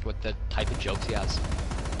us, just with the type of jokes he has.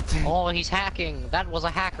 Oh, he's hacking! That was a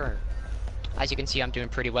hacker! As you can see, I'm doing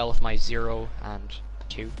pretty well with my 0 and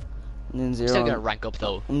 2. I'm doing 0. Still gonna rank up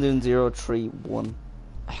though. I'm doing 0, 3, 1.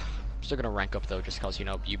 Still gonna rank up though, just cause, you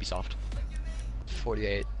know, Ubisoft.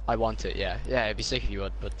 48. I want it, yeah. Yeah, it'd be sick if you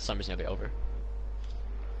would, but summer's nearly over.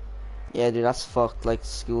 Yeah, dude, that's fucked. Like,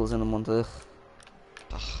 school's in a month. Ugh.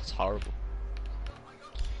 Ugh, it's horrible.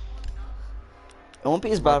 It won't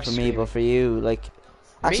be as bad Work for me, stream. but for you, like... Me,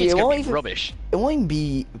 Actually, it's it gonna won't be even... rubbish. It won't even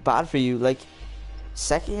be bad for you. Like,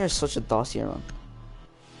 second year is such a dossier run.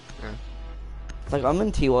 Yeah. Like, I'm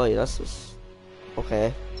in TY, that's just...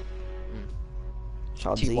 Okay.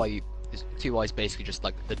 Chodsy. TY is basically just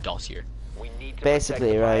like the dossier. We need to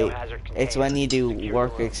Basically, protect the right, biohazard it's container. when you do Secure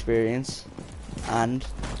work the room. experience and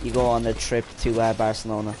you go on a trip to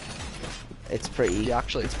Barcelona. It's pretty... Yeah,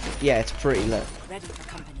 actually. Yeah, it's pretty lit. Ready for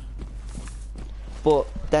company. But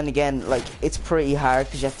then again, like, it's pretty hard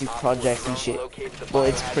because you have to do Op 4 projects and shit. locate the But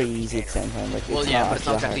it's biohazard pretty easy at the container. same time. Like, Well, yeah, but it's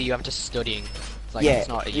not actually exactly hard. you have to studying. It's like, Yeah, it's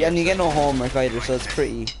not a yeah, year. and you get no homework either, so it's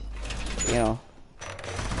pretty, you know,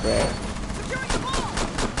 rare.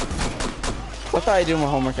 I thought I do my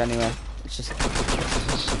homework anyway. It's just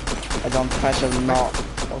I don't pressure not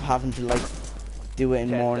of having to like do it in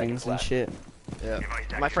 10 mornings seconds and left. shit.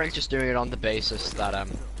 Yeah. My friend's just doing it on the basis that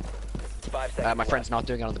 5 seconds my friend's left. not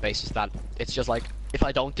doing it on the basis that it's just like if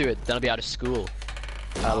I don't do it, then I'll be out of school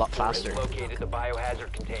a lot Op 4 has faster, located the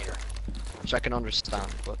biohazard container. which I can understand.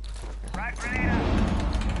 But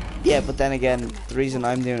Yeah, but then again, the reason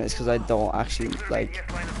I'm doing it is because I don't actually like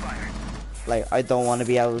I don't want to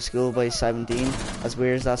be out of school by 17. As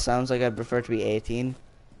weird as that sounds, like I prefer to be 18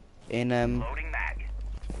 in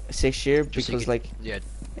 6th year just so you because can- like yeah,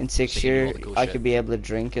 in so 6th you can do all year the cool I shit. could be able to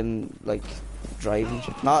drink and like drive and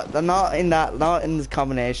shit. Not in the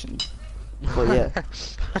combination, but yeah.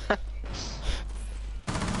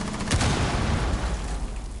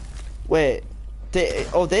 Wait, they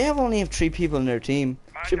have only have 3 people in their team.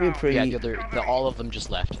 Should be pretty. yeah, all of them just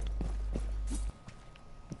left.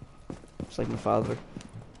 It's like my father.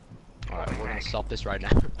 All right, we're gonna stop this right now.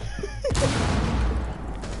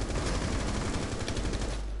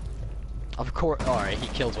 Of course. All right, he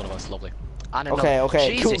kills one of us. Lovely. And Okay,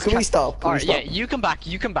 okay. Jesus, Can we stop? Can All we right, yeah, stop? you come back.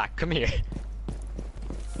 You come back. Come here.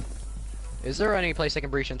 Is there any place I can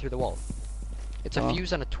breach in through the wall? It's a Oh.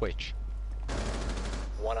 fuse and a twitch.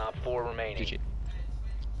 One op 4 remaining. GG.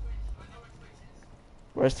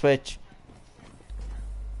 Where's Twitch?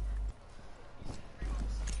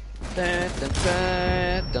 Dun, dun,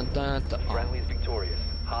 dun, dun, dun, dun. Oh. Friendly is victorious.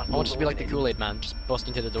 I Hostiles want to be like the eliminated. Kool-Aid man, just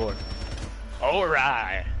busting to the door.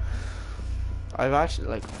 Alright. I've actually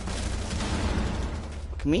like.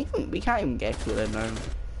 Can we can't even get to it in Ireland.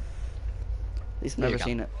 At least Yeah, you never can.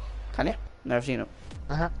 seen it. Can you? Never seen it.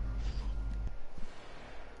 Uh-huh.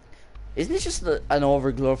 Isn't it just an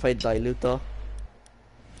over glorified dilute though?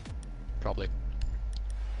 Probably.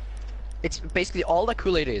 It's basically all that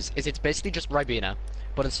Kool-Aid is it's basically just Ribena,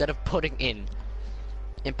 but instead of putting in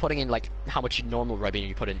like how much normal Ribena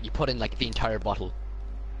you put in like the entire bottle.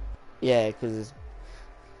 Yeah, because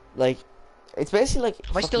like it's basically like.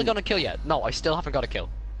 Have I still fucking- got a kill yet? No, I still haven't got a kill.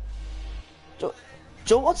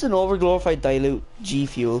 Joe, what's an over glorified dilute? G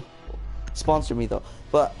Fuel. Sponsor me though.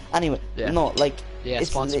 But anyway, Yeah. no, like. Yeah, it's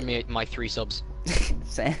sponsor li- me my 3 subs.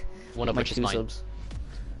 Same. One of My which is 2 mine. subs.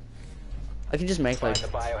 I can just make Find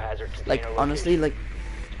like. the biohazard container Like location. honestly, like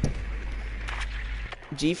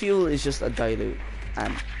G Fuel is just a dilute,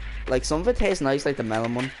 and like some of it tastes nice, like the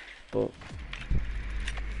melon one, but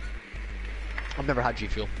I've never had G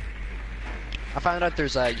Fuel. I found out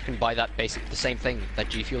there's you can buy that the same thing that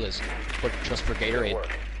G Fuel is, but just for Good Gatorade.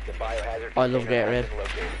 work. The biohazard I love container has Gatorade. been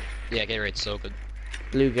located. Yeah, Gatorade's so good.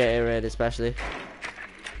 blue Gatorade especially.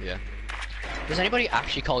 Yeah. Does anybody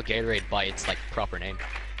actually call Gatorade by its like proper name?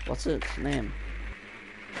 What's its name?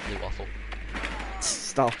 Blue Waffle.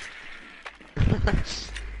 Stop. 10 seconds.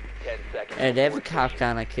 They have a before cap insertion.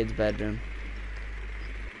 can at kid's bedroom.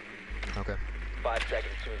 Okay. 5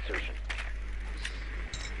 seconds to insertion.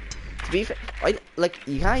 To be fair, I like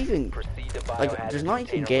you can't even Proceed to like. biohazard There's not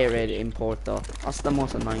even container Gatorade location. import though. That's the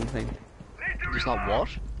most annoying thing. There's not what?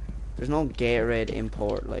 There's no Gatorade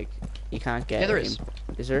import. Like you can't get. Yeah, there it is.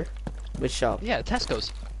 Is there? Which shop? Yeah,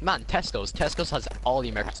 Tesco's. Man, Tesco's. Tesco's has all the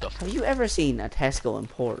American stuff. Have you ever seen a Tesco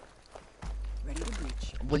import?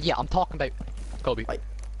 Well, yeah, I'm talking about Kobe. I-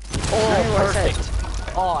 Oh, what I said.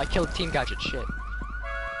 perfect. Oh, I killed Team Gadget. Shit.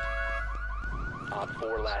 Op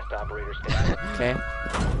 4 last operator standing. Okay,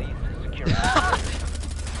 Cease securing. that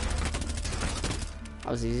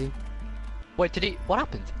was easy. Wait, did he? What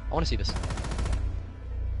happened? I want to see this.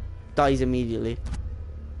 Dies immediately.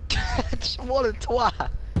 What a twat.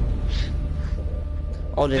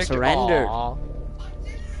 Oh, they Victor- surrendered. Aw.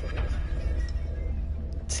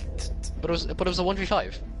 But it was a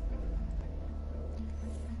 1v5.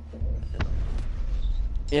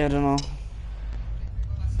 Yeah, I don't know.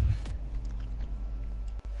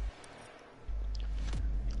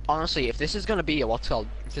 Honestly, if this is gonna be if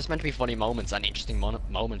this is meant to be funny moments and interesting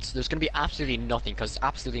moments, there's gonna be absolutely nothing because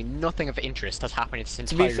absolutely nothing of interest has happened since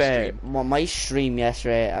To be fair, my stream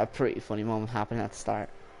yesterday, a pretty funny moment happened at the start.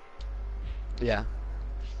 Yeah.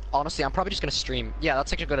 Honestly, I'm probably just gonna stream. Yeah,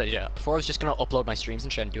 that's actually a good idea. Before I was just gonna upload my streams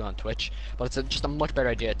and shit and do it on Twitch, but it's just a much better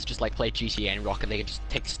idea to just like play GTA and Rocket League and just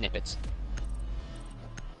take snippets.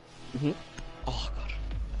 Mhm. Oh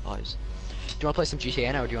god, eyes. Do you wanna play some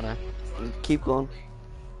GTA now, or do you wanna? Keep going.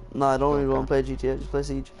 No, I don't really Okay. want to play GTA. Just play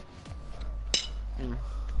Siege. Mm.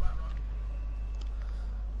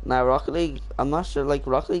 Now Rocket League, I'm not sure. Like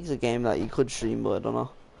Rocket League's a game that you could stream, but I don't know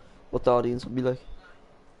what the audience would be like.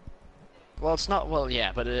 Well, it's not. Well,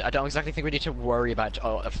 yeah, but I don't exactly think we need to worry about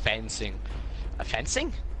offending.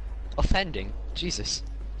 Offending? Offending? Jesus.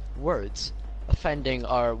 Words. Offending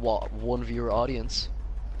our what? One viewer audience.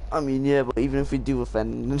 I mean, yeah, but even if we do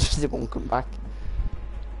offend, they won't come back.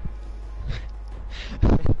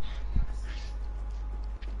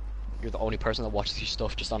 You're the only person that watches your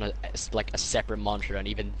stuff just on a separate monitor, and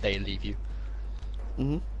even they leave you.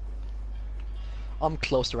 Mhm. I'm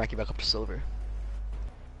close to ranking back up to silver.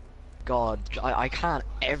 God, I can't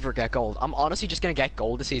ever get gold. I'm honestly just gonna get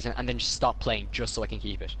gold this season and then just stop playing just so I can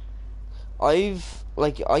keep it.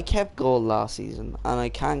 I kept gold last season, and I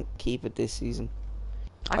can't keep it this season.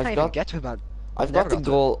 I I've can't got- even get to about. I've never got the got to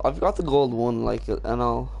it. gold. I've got the gold one, like, and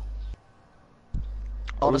all.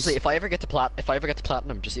 Honestly, was- if I ever get to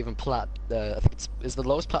platinum, just even I think is the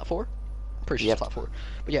lowest plat 4? Pretty sure Yep. it's plat 4.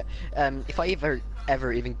 But yeah, if I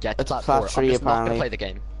ever even get to It's plat plat 4, 3 I'm just not apparently. gonna play the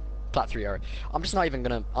game. Plat 3 are. I'm just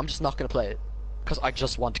not gonna play it because I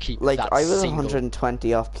just want to keep Like, that I was single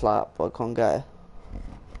 120 off plat, but I couldn't get it.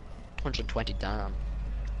 120 damn.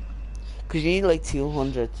 Cause you need like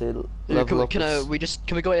 200 to Yeah, level up. can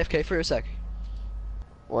we go AFK for a sec?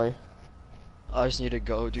 Why? I just need to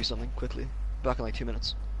go do something quickly. Back in like 2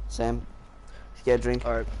 minutes. Same. Get a drink.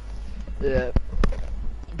 Alright. Yeah.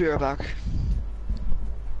 Be right back.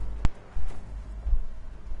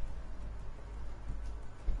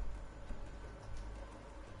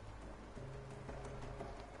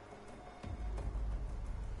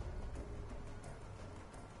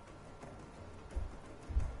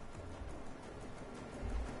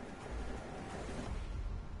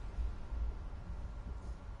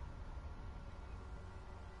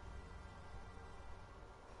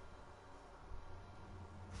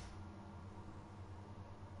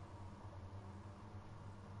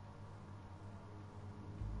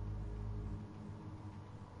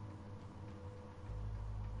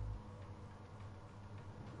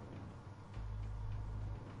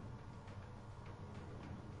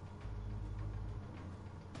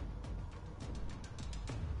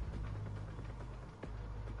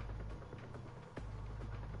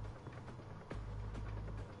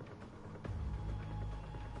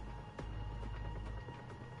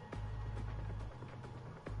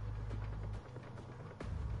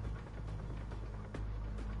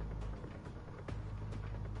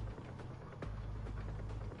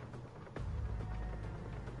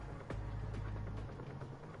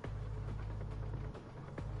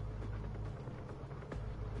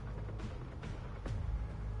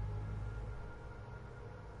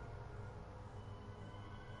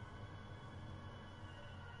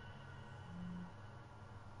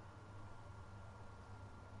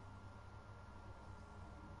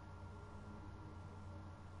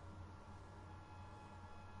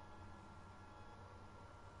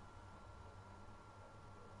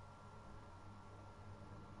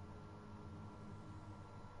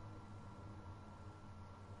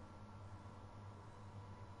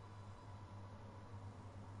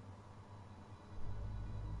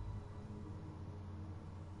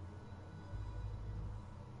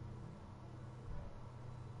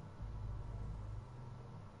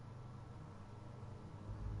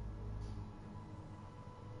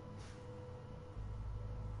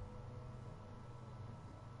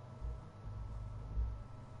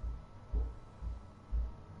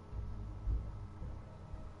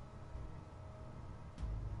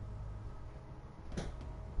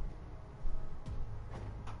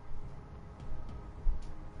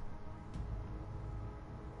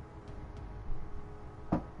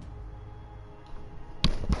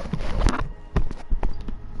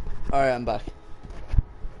 Alright, I'm back.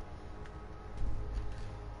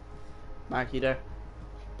 Mark, you there?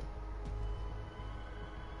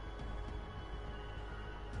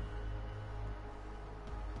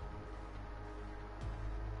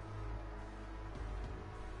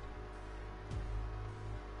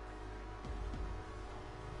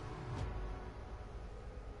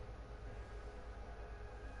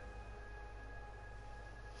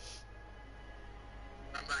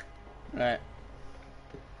 Right.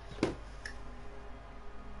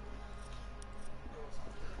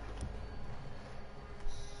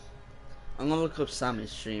 I'm gonna look up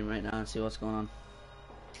Sammy's stream right now and see what's going on.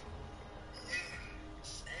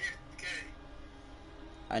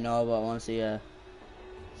 I know, but I want to see I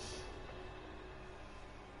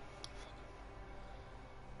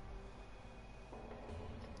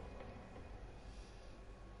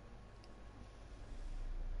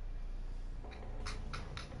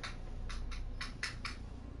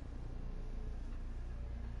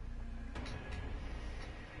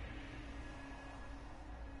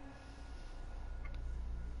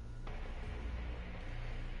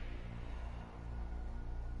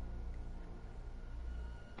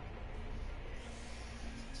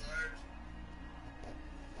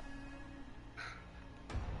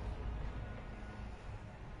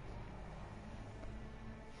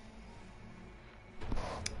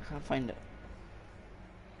can't find it.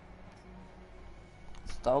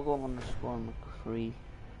 It's Doggo_McCree.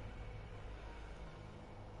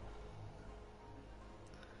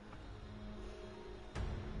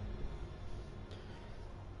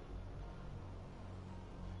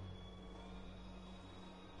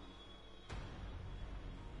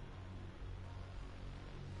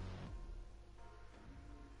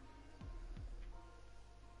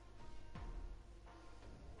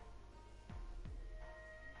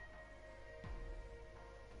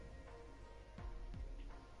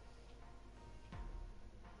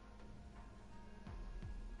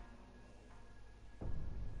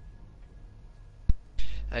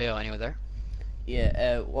 Hey, yo, anyone there?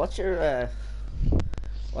 Yeah. What's your name?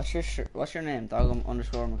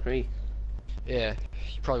 Doggo_McCree. Yeah,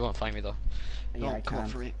 you probably won't find me though. Yeah, I Don't come up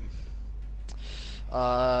can't. for me.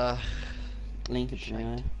 Link it to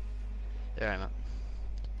me. shite. There I'm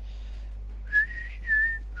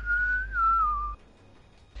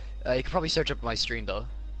at. You can probably search up my stream though.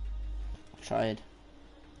 Tried.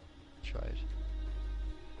 Try it.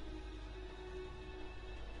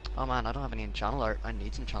 Oh man, I don't have any channel art. I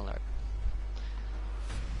need some channel art.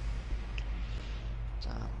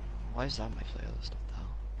 Damn. Why is that on my playlist? What the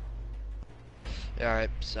hell? Yeah, alright,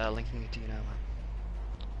 so linking it to you now, man.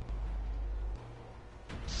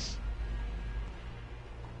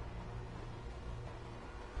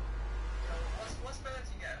 What's better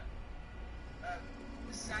to get?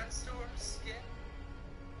 The Sandstorm skin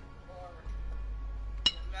or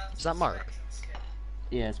the Melted Is that Mark? Spectrum skin?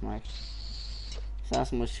 Yeah, it's Mark. So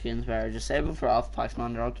that's much skins better. Just save them for off packs,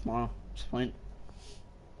 man. They're out tomorrow. What's the point?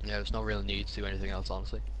 Yeah, there's no real need to do anything else,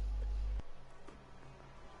 honestly.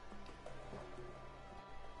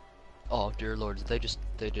 Oh dear lord, they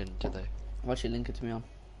didn't, did they? What should you link it to me on?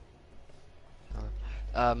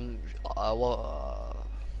 Well,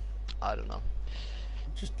 I don't know.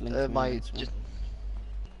 Just link it to me. My, on Instagram.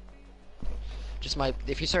 just my,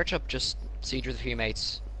 if you search up just Siege with a few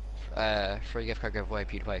mates, free gift card giveaway,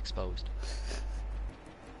 PewDiePie exposed.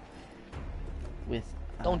 With.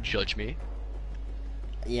 Don't judge me.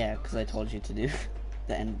 Yeah, because I told you to do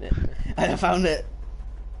the end bit. I found it.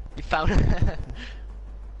 You found it.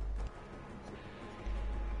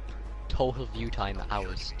 Total view time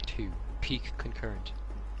hours 2. Peak concurrent.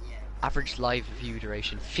 Average live view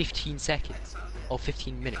duration 15 seconds. Oh,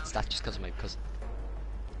 15 minutes. That's just because of my cousin.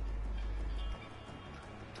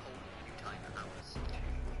 Total view time hours 2.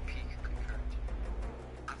 Peak concurrent.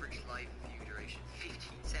 Average live view duration 15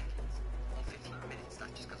 seconds. Oh, 15 minutes.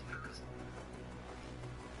 That's just because of my cousin.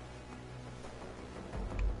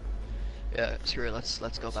 Yeah, screw it.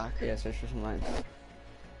 Let's go back. Yeah, search for some lines.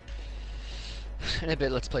 In a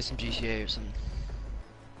bit, let's play some GTA or something.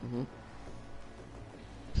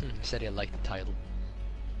 Said he liked the title.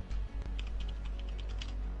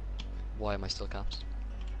 Why am I still caps?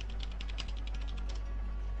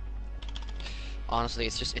 Honestly,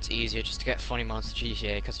 it's easier just to get funny mods to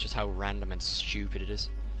GTA because just how random and stupid it is.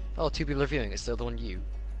 Oh, 2 people are viewing. It's still the one you.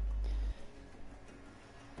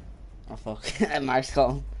 Oh fuck. Mark's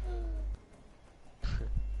calling.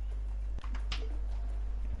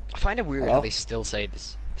 I find it weird Hello? how they still say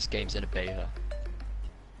this game's in a beta.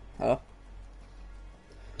 Hello?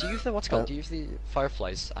 Do you use the do you use the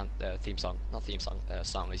Fireflies and theme song? Not theme song.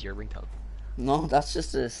 Song as your ringtone. No, that's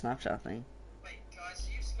just a Snapchat thing. Wait, guys,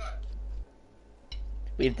 you Skype?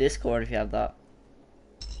 We have Discord if you have that.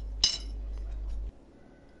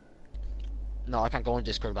 No, I can't go on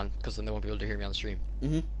Discord, man, because then they won't be able to hear me on the stream.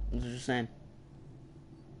 That's what you're saying.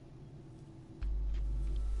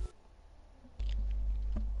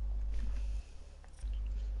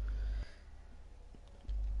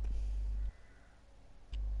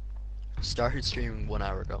 Started streaming 1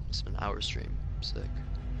 hour ago. It's been an hour stream. Sick.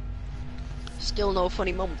 Still no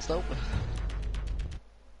funny moments though.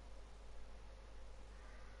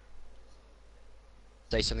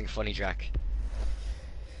 Say something funny, Jack.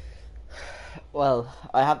 Well,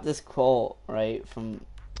 I have this quote, right, from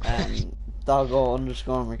Doggo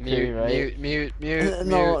underscore McCreary, right? Mute.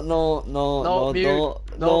 No, mute. No.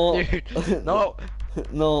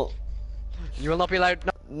 no, You will not be allowed.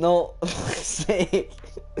 No. no, say.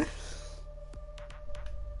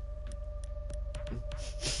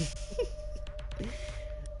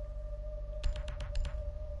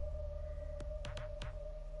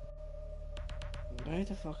 Where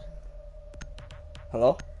the fuck?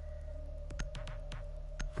 Hello?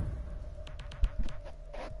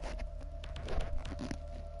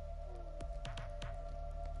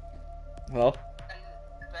 Hello?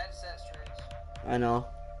 Ben said straight. I know.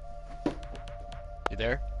 You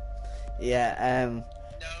there? Yeah, No.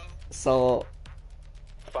 so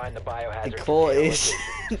Find the the biohazard quote container is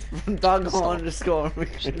from Doggo Stop. underscore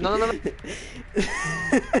McCreary. No.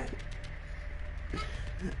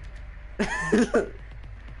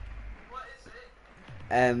 What is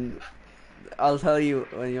it? I'll tell you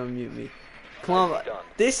when you unmute me. Come on, Done.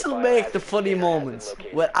 this will The make the biohazard funny container has been moments,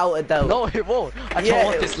 located. without a doubt. No, it won't. I Yeah. don't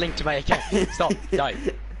want this link to my account. Stop.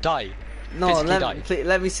 Die. No, Physically die.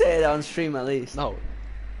 let me say it on stream at least. No,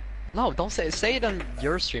 don't say it on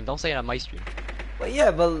your stream. Don't say it on my stream. But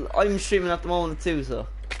yeah, well, I'm streaming at the moment too, so.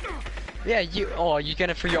 Yeah, you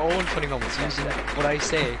get it for your own funny moments using what I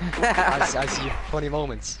say as your funny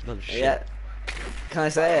moments. Little shit. Yeah. Can I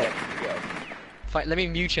say it? Fine, let me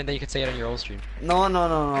mute you and then you can say it on your own stream. No.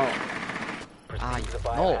 Proceed to the no.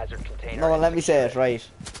 biohazard container. No, and let me say it, secure right.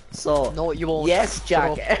 So, No, you won't. yes,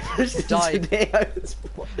 Jack, Shut up. ever since Die. today I was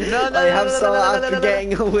born, No, I have no, so no, after no,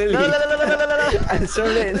 getting a willy no. and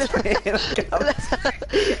started in Spain.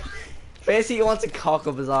 Basically, he wants to cock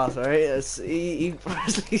up his ass, right? He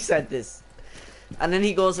firstly said this. And then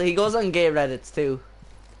he goes on gay Reddits too.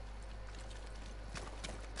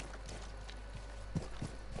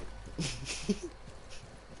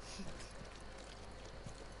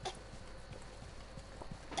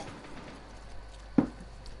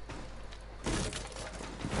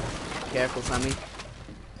 Careful, Sammy.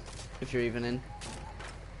 If you're even in.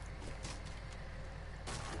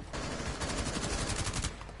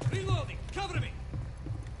 Reloading. Cover me.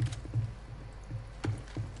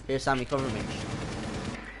 Here, Sammy, cover me.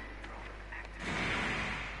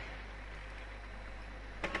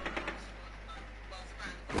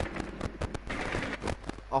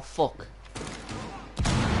 Oh, fuck.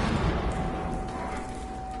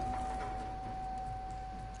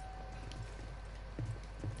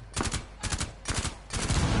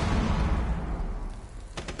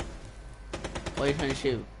 Why are you trying to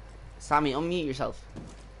shoot? Sammy, unmute yourself.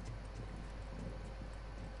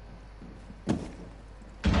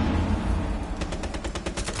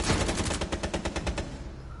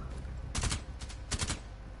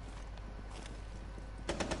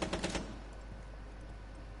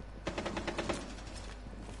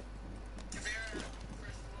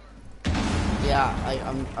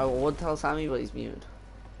 Yeah, I would tell Sammy, but he's muted.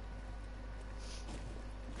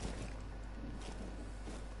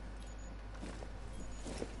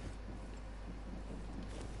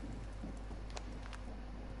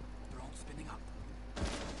 They're all spinning up.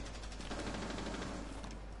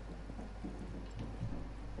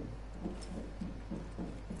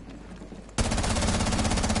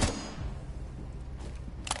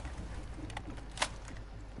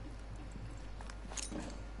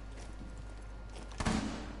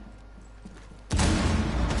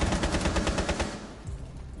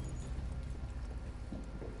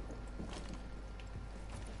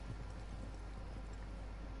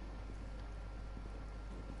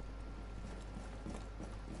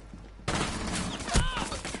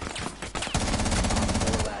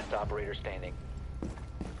 Last operator standing.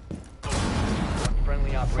 One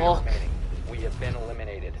friendly operator Fuck. remaining. We have been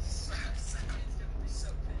eliminated.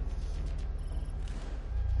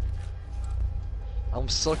 I'm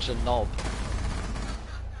such a knob.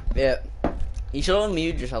 Yeah. You should have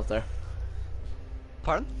unmuted yourself there.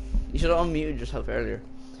 Pardon? You should have unmuted yourself earlier.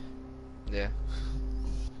 Yeah.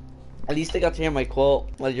 At least I got to hear my quote.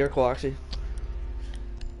 Well, your quote, actually.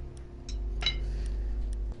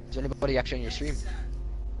 Is anybody actually on your stream?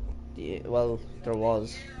 Yeah, well, there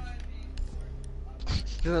was.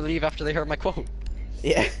 Did they leave after they heard my quote?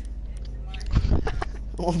 Yeah.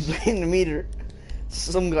 I'm playing the meter.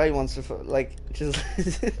 Some guy wants to like just.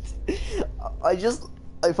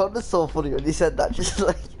 I found it so funny when he said that. Just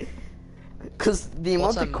like, because the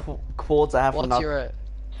amount of quotes I have from What's that. your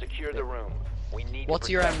Secure the room. We need What's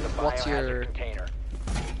to your, protect the what's biohazard your- container.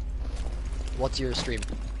 what's your stream?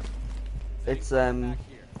 It's called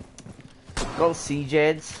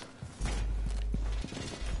CJ's.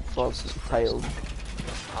 So it's just titled.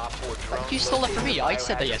 Op 4 drones You stole that from me. I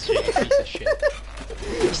said that located yesterday. You piece of shit.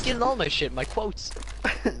 You stealing all my shit, my quotes.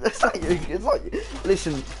 That's not you. It's not you.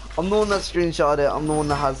 Listen, I'm the one that screenshot it. I'm the one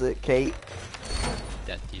that has it, Kate.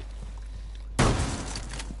 Dead to you.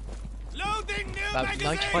 Loading new About magazine!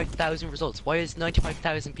 95,000 results. Why is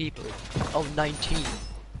 95,000 people? Oh, 19.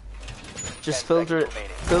 Just 10 filter seconds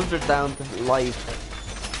remaining. filter it down to live.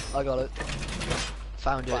 I got it.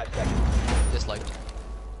 Found it. 5 seconds. Disliked.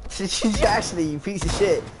 Did you actually, you piece of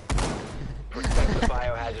shit? Protect the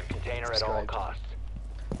biohazard container at all Subscribe. costs.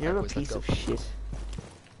 You're a Boys, let's piece go. of shit.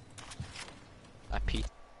 I peed.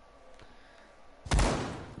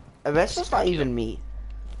 I bet it's not even me.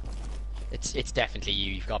 It's definitely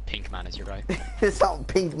you. You've got Pink Man as your guy. It's not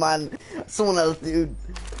Pink Man. Someone else, dude.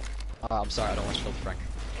 I'm sorry, I don't watch Filthy Frank.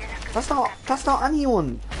 That's not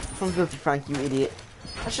anyone from Filthy Frank, you idiot.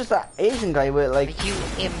 That's just that Asian guy with like You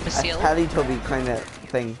a imbecile. Teletubby kind of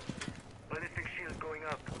thing.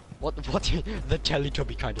 What's the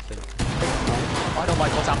Teletubby kind of thing? I don't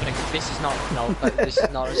like what's happening. This is not this is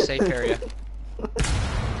not a safe area.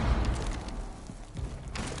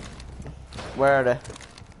 Where are they?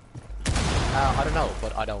 I don't know,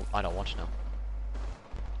 but I don't want to know.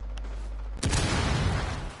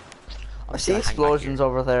 I see explosions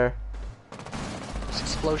over there. There's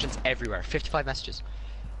explosions everywhere. 55 messages.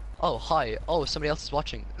 Oh, hi. Oh, somebody else is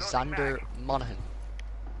watching. Xander Monaghan.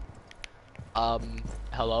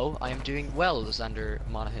 Hello. I am doing well, Xander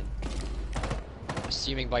Monaghan.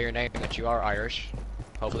 Assuming by your name that you are Irish.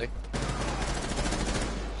 Hopefully.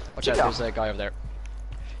 Watch out, Yeah. there's a guy over there.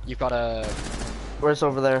 You've got a Where's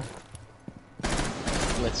over there?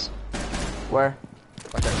 blitz. Where?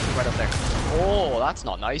 Right there, right up there. Oh, that's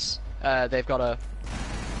not nice. They've got a...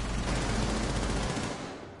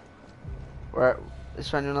 Where?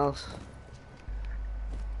 Is there anyone else?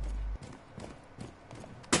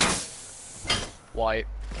 Why?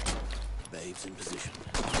 Babes in position.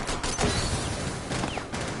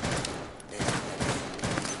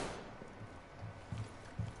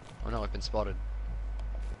 Oh no, I've been spotted.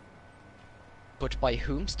 But by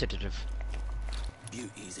whomstative?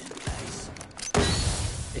 Beauty's in place.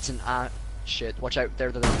 It's an shit. Watch out, there.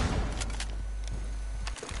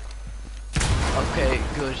 Okay,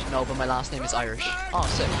 good. No, but my last name is Irish. Oh,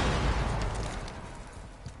 sick.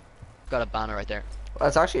 Got a banner right there. Well,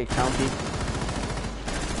 it's actually a county.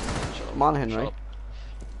 Shut up. Monaghan, Shut right? up.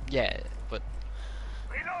 Yeah, but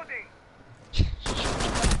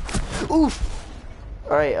Oof!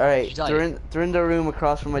 Alright. She died. They're in the room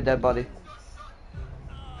across from my dead body.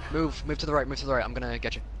 move to the right. I'm gonna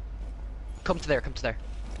get you. Come to there.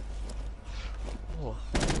 Oh,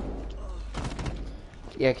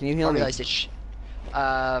 Yeah, can you I heal me? realized it.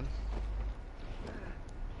 Damn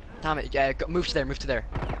it. Yeah, move to there.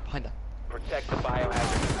 Behind that. Protect the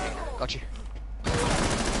biohazard container. Got you.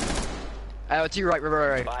 To your right.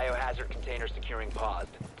 Biohazard container securing paused.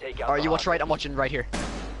 Take out. Alright, the you watch right, I'm hostage. watching right here.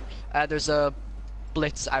 There's a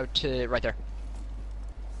blitz out to right there.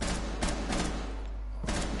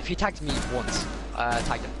 If he tagged me once,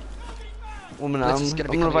 tag him. Woman, Blitz I'm is gonna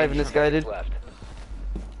be coming reviving in this guy, dude. Left.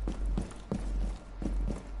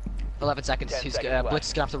 11 seconds. 10 He's seconds blitz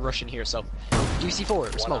is gonna have to rush in here. So, do you see four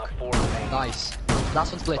or smoke? One on 4 remaining. Nice.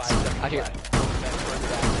 Last one's blitz. 5 seconds Out here. left.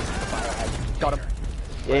 Biohazard Got him.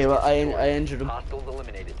 Yeah, well, I container. injured him. Hostiles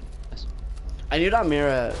eliminated. I knew that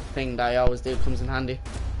mirror thing that I always do comes in handy.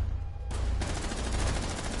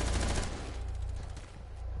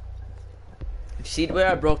 Did you see the way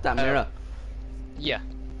I broke that mirror? Yeah.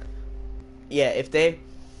 Yeah, if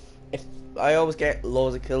I always get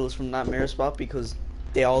loads of kills from that mirror spot because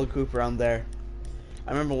they all group around there.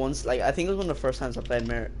 I remember once, like I think it was one of the first times I played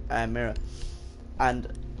mirror, and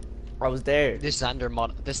I was there. This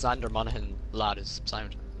Xander Monaghan lad is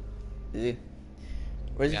sound.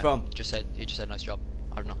 Where's he Yeah, from? He just said nice job.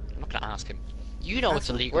 I don't know. I'm not gonna ask him. You know it's Ask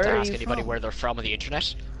him, illegal where to are ask you anybody from? where they're from on the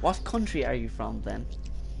internet. What country are you from then?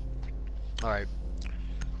 Alright.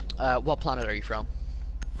 What planet are you from?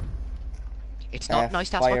 It's not nice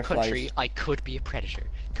to ask what Fireflies. country. I could be a predator.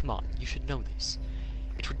 Come on, you should know this.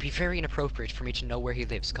 It would be very inappropriate for me to know where he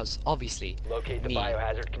lives, because obviously, Locate the me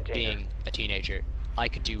biohazard container. being a teenager, I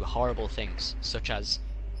could do horrible things, such as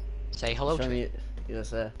say hello to From me.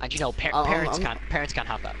 USA. And you know, parents can't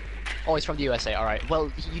have that. Oh, he's from the USA. All right.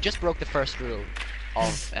 Well, you just broke the first rule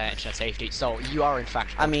of internet safety, so you are in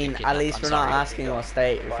fact. I going to mean, get at kidnapped. least I'm we're sorry. not asking what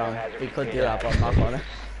state you're from. We could do that, but I'm not gonna.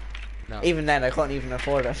 No. Even then, I couldn't even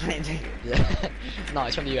afford it. Yeah. No,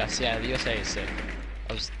 he's from the US. Yeah, the USA is sick.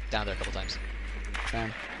 I was down there a couple times.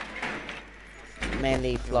 Same.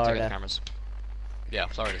 Mainly Check out the Florida. cameras. Yeah,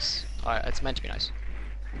 Florida's. It's meant to be nice.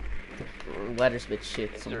 Weather's a bit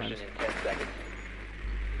shit Insertion sometimes. in 10 seconds.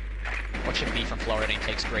 Watching me from Florida and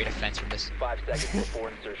takes great offense from this. 5 seconds before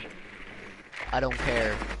insertion. I don't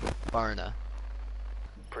care, Barna.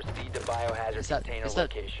 Proceed to biohazard that- container is that-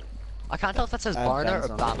 location. I can't tell if that says Barna or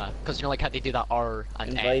Ben's on. Bama, because you know like how they do that R and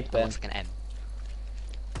N, Invite it Ben. looks like an N.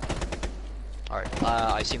 Alright,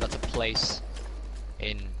 I assume that's a place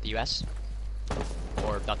in the US?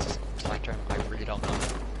 Or that's a slang term, I really don't know.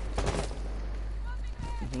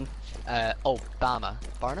 Oh, Bama.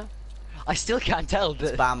 Barna? I still can't tell.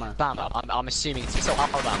 It's Bama. Bama, I'm assuming it's, so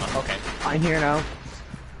Alabama, okay. I'm here now.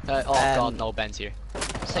 Oh god, no, Ben's here.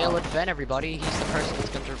 Say hello to Ben, everybody, he's the person that's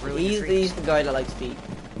going to ruin your dreams. He's the guy that likes feet.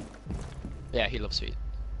 Yeah, he loves feet.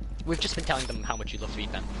 We've just been telling them how much you love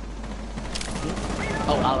feet, Ben.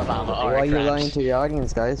 Oh, Alabama. Why Alright, are you grand. lying to the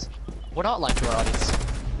audience, guys? We're not lying to our audience.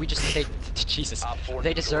 We just Jesus. Op 4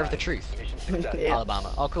 They deserve the neutralized. truth. Mission successful. Yeah.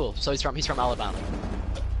 Alabama. Oh, cool. So he's from Alabama.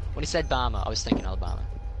 When he said Bama, I was thinking Alabama.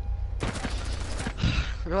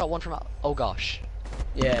 We got one from oh gosh.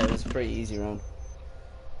 Yeah, it was a pretty easy round.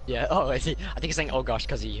 Yeah. Oh, I think he's saying oh gosh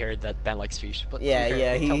because he heard that Ben likes feet. But Yeah, to be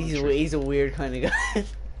yeah, fair, we tell him the truth. he's a weird kind of guy.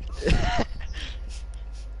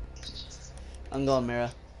 I'm going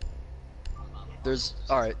Mira. There's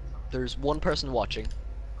alright. There's one person watching.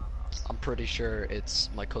 I'm pretty sure it's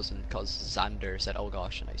my cousin because Xander said oh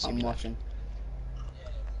gosh and I assume I'm he left. watching.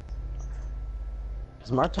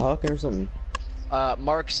 Is Mark talking or something?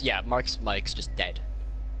 Mark's mic's just dead.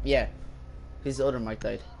 Yeah, his other mic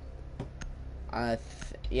died.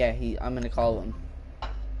 Yeah, I'm gonna call him.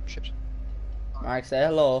 Shit. Mark, say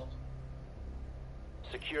hello.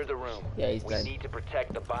 Secure the room. Yeah, he's We dead. need to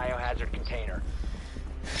protect the biohazard container.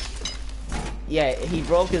 Yeah, he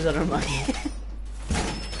broke his other mic.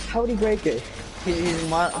 How'd he break it? his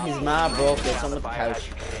ma broke it. It's on the Biohazard couch.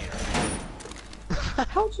 container.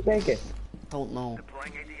 How'd you break it? Don't know.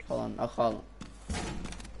 Hold on, I'll call him.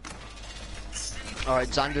 Alright,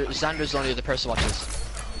 Xander's the only other person watching this.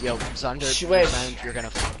 Yo, Xander, Wait.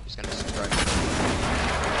 he's gonna subscribe.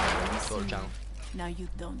 Go to the channel. Now you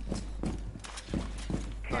don't.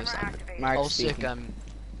 No, Xander. Mark Oh, sick, speaking.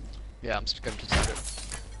 yeah, I'm subscribed to Xander.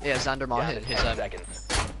 Yeah, Xander Mahin, Down to his 10 seconds.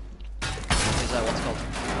 what's it called?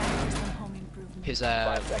 Home improvement. His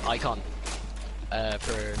 5 seconds. icon.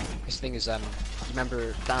 For his thing is you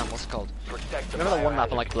remember what's it called? Protect the Remember that one map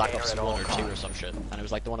in biohazard like Black container Ops at 1 all or 2 or costs. some shit, and it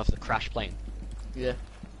was like the one off the crash plane. Yeah.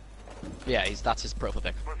 Yeah, that's his profile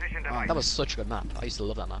pic. That was such a good map. I used to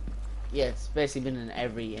love that map. Yeah, it's basically been in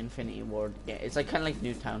every Infinity Ward. Yeah, it's like kind of like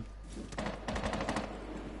Newtown.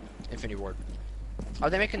 Infinity Ward. Are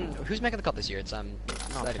they making? Who's making the cut this year? It's not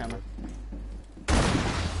Sledgehammer.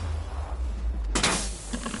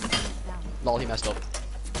 Lol, he messed up.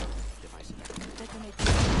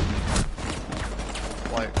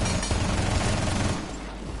 Why?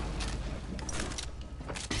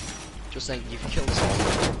 Just saying, you've killed us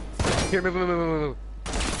all. Here, move.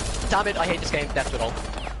 Damn it, I hate this game. Death to it all.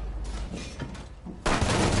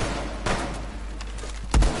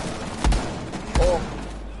 Oh,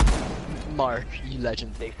 Mark, you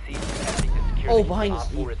legend. They've ceased attempting to secure Oh, the behind Op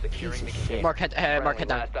us, 4 is you securing piece the of container. shit. Mark, head Friendly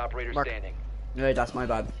down. last operator Mark. standing. Right, that's my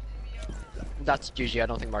bad. That's GG. I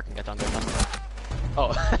don't think Mark can get down there.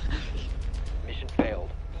 Oh. Mission failed.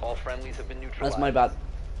 All friendlies have been neutralized. That's my bad.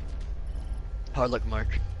 Hard luck, Mark.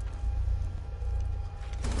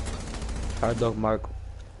 Hard luck, Mark.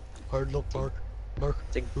 Hard luck, Mark. Mark.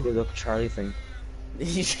 Think good luck, Charlie thing.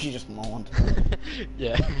 You just moaned.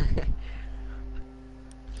 Yeah.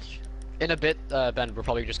 In a bit, Ben, we're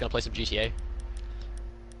probably just gonna play some GTA.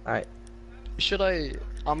 Alright.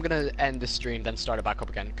 I'm gonna end the stream, then start it back up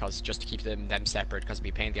again, cause just to keep them separate, cause it'd be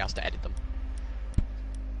a pain in the ass to edit them.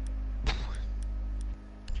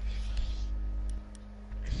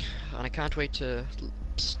 And I can't wait to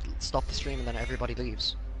stop the stream and then everybody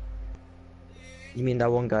leaves. You mean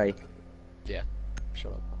that one guy? Yeah.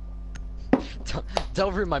 Shut up.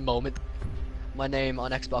 Don't ruin my moment. My name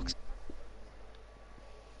on Xbox.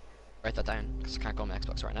 Write that down, because I can't go on my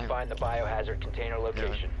Xbox right now. Find the biohazard container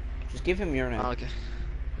location. Just give him your name. Okay.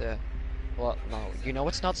 Yeah. Well, no. You know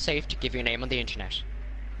it's not safe to give your name on the internet.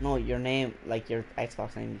 No, your name, like your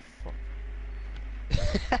Xbox name.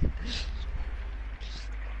 Fuck.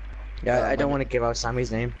 Yeah, I don't want to give out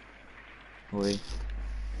Sammy's name. Wait.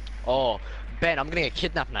 Oh, Ben, I'm gonna get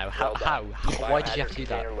kidnapped now. How? Well How? done. Why did you have to do Biohazard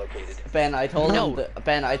that? container located. Ben, I told No. him.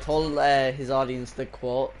 Ben, I told his audience the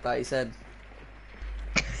quote that he said.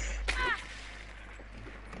 I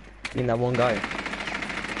mean that one guy.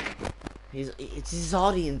 It's his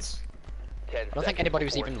audience. 10 I don't think seconds anybody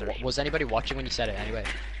was before even. insertion. Was anybody watching when you said it anyway?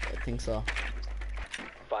 I think so.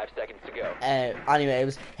 5 seconds to go. Anyway, it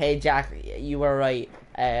was. Hey Jack, you were right.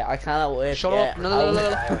 I cannot wait. Shut yeah, up! No, no, no, no,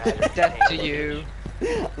 no. Biohazard Death to container you.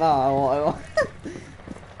 No, I won't. I won't.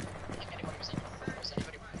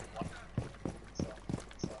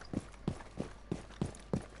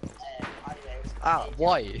 Ah,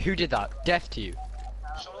 why? Who did that? Death to you.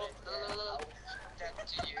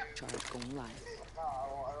 Charge going live.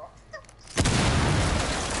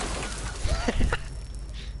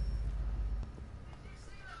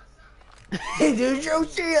 Did you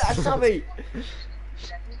see that, Tommy?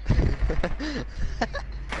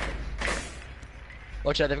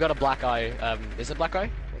 Watch out! They've got a black eye. Is it black eye?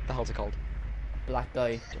 What the hell's it called? Black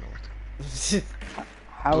guy. Don't know what.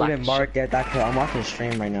 How Black did Mark get that kill? I'm watching a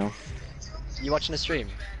stream right now. You watching a stream?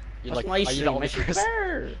 You're What's like, my are you stream? the My only stream's person?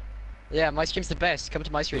 better. Yeah, my stream's the best. Come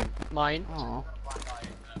to my stream. Mine. Aw.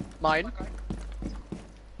 Mine.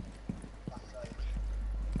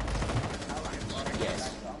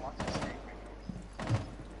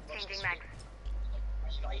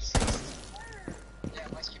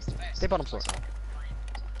 Stay bottom floor.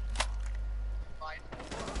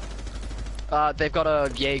 They've got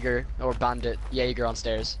a Jaeger or Bandit Jaeger on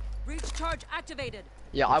stairs. Breach charge activated.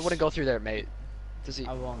 Yeah, I wouldn't go through there, mate. Does he?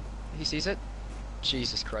 I won't. He sees it?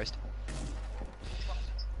 Jesus Christ.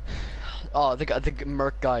 Oh, the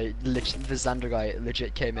Merc guy, the Xander guy,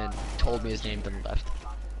 legit came in, told me his name, then left.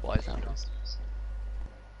 Why Xander?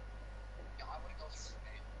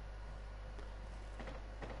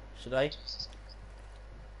 Should I?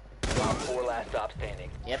 Op 4 last stop standing.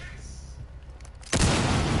 Yep.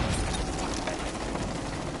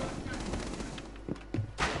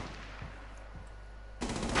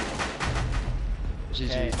 GG.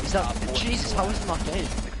 Okay. Is that? Jesus, how is it not dead?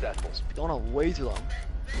 Successful. It's been going on way too long.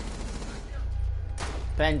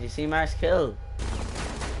 Ben, do you see Mark's kill?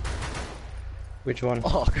 Which one?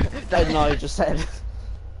 Oh, I don't know, I just said.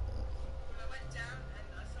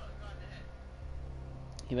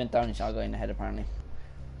 He went down and shot a guy in the head apparently.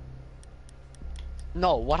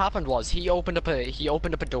 No, what happened was he opened up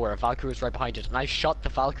a door, a Valkyrie was right behind it, and I shot the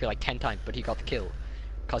Valkyrie like 10 times, but he got the kill.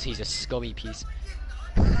 Cause he's a scummy piece.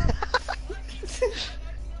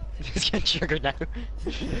 He's getting triggered now.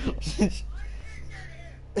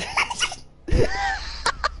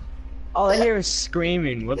 All I hear is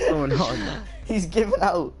screaming. What's going on? He's giving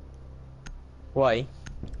out. Why?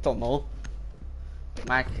 Don't know.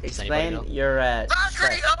 Mark, anybody explain know? your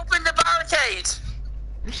Valkyrie, open the barricade!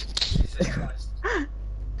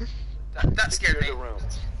 that scared Clear me. the room.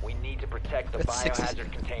 We need to protect the That's 60.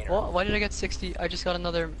 biohazard container. What? Why did I get 60? I just got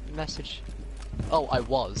another message. Oh, I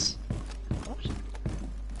was.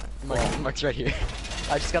 What? Mark's right here.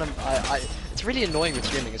 I just got a. It's really annoying with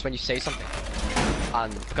streaming is when you say something,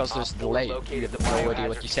 and because there's a delay, you have no idea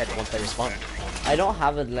what you said once they respond. I don't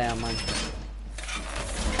have a delay on mine.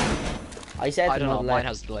 I said I don't no know. delay. Mine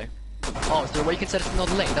has a delay. Oh, is there a way you can set it to no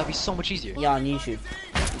delay? That'd be so much easier. Yeah, on YouTube.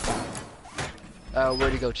 Where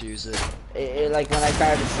do you go to use it? Like when I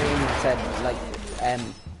started the stream, it said like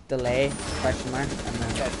delay question mark and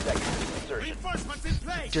then 10 seconds. Insertion.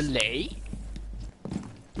 Delay?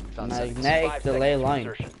 Found settings. magnetic 5 delay seconds. line.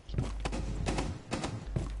 Insertion.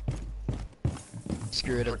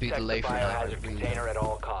 Screw it, it'll be Protect delay the for now. biohazard container at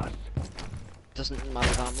all costs. Doesn't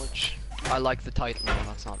matter that much. I like the title. No,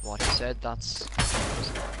 that's not what he said. That's.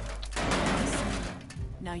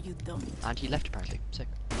 Now you don't. And he left apparently. Sick.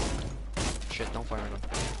 Shit, don't fire him.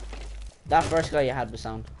 That first guy you had was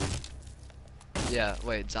sound. Yeah,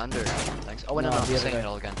 wait, Xander. Thanks. Oh, wait, no, No, no, the I'm other saying guy. it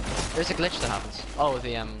all again. There's a glitch that happens. Oh,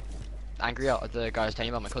 the the guy I was telling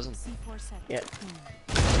you about my cousin. C4 set. Yeah.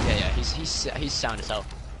 Yeah, he's sound as hell.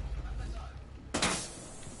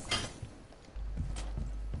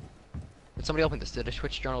 Did somebody open this? Did a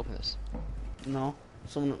Twitch journal open this? No,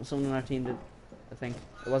 someone on our team did. I think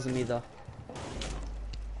it wasn't me though.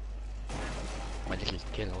 My little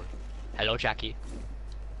kiddo. Hello, Jackie.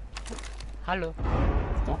 Hello.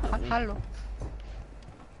 Don't hit me. Hello.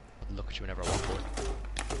 Look at you whenever I walk forward.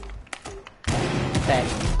 Ben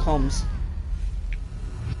comes.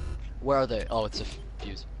 Where are they? Oh, it's a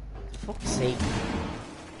fuse. For fuck's sake.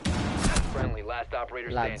 Friendly, last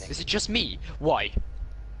operator Lads. standing. Is it just me? Why?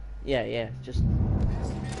 Yeah, just.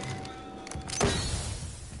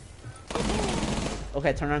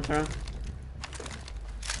 Okay, turn around.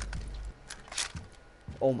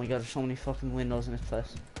 Oh my god, there's so many fucking windows in this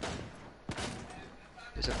place.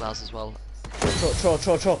 There's a glass as well.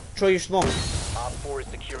 Throw your smoke. Op 4 is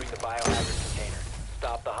securing the biohazard container.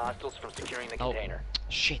 Stop the hostiles from securing the Oh. container.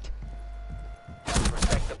 Shit.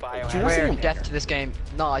 Protect the Do you biohazard not see Rare him? death to this game.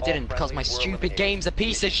 No, I didn't, because my stupid game's a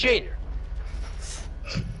piece of shit.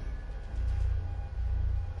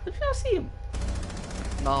 Did you not see him?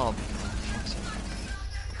 No.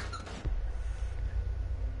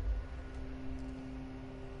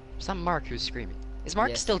 Is that Mark who's screaming? Is Mark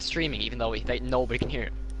Yes. still streaming even though nobody can hear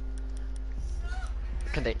him?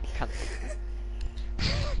 Can they?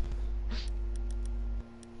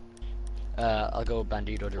 I'll go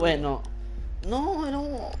Bandito Dorito. Wait, no. No, I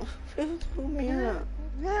don't want. Put me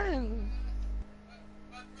in.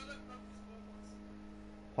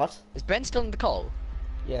 What? Is Ben still in the call?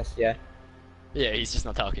 Yes. Yeah. Yeah, he's just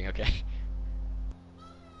not talking, okay.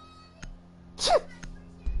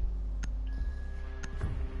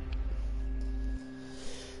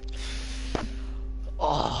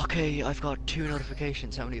 Oh, okay, I've got 2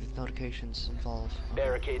 notifications. How many notifications involve?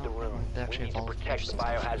 Barricade the room. They We actually need to involve protect the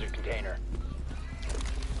biohazard container.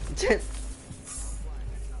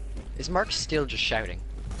 Is Mark still just shouting?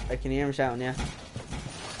 I can hear him shouting, yeah.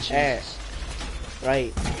 Jesus.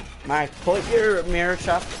 Right. Mark, put your mirror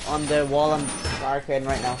trap on the wall I'm barricading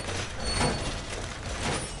right now.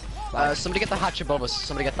 Somebody get the hatch above us.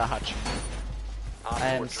 Somebody get that hatch. Op 4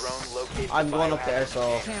 drone located I'm the going up there,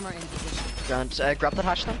 biohazard so. Camera in position. Grant, grab that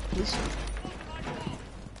hatch then, please.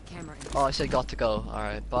 Camera in Oh, I said got to go.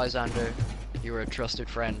 Alright, bye Xander. You were a trusted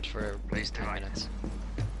friend for at least 10 minutes.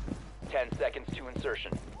 10 seconds to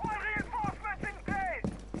insertion.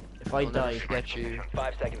 If I I'll never die. forget you.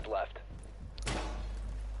 5 seconds left.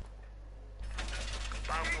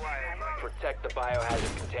 Protect the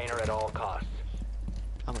biohazard container at all costs.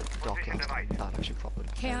 I'm gonna dock last time. That actually probably.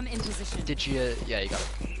 Cam in position. Did you? Yeah, you got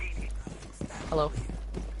it. Hello.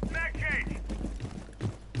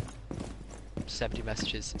 70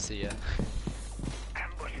 messages. See ya.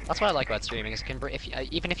 That's what I like about streaming. Is you can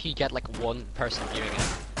even if you get like one person viewing it,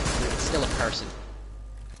 it's still a person.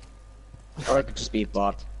 Or it could just be a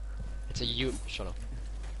bot. It's a you. Shut up.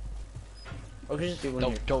 Or could just be one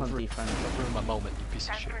Don't of your don't cunty friends. ruin my moment, you piece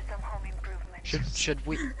of shit. Should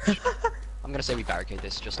we? I'm gonna say we barricade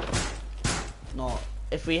this. Just. No.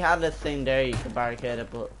 If we had a thing there, you could barricade it,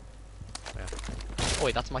 but. Oh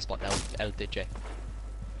wait, that's my spot. LDJ.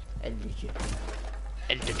 LG.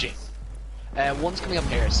 LDJ. One's coming up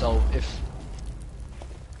here, so if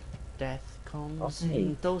Death comes Oh, hey.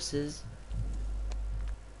 in doses.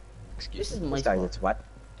 excuse This me, is my This guy spot. gets wet.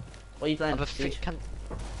 What are you I playing? have a Siege? can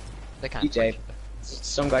they can't. DJ.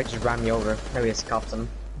 Some guy just ran me over. Now he has cops on him.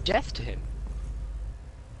 Death to him.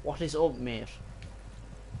 What is up, mate?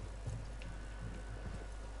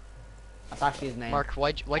 That's actually his name. Mark,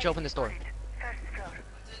 why'd you open this door?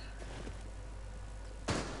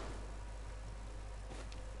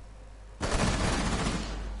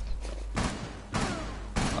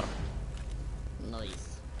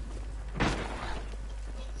 Nice.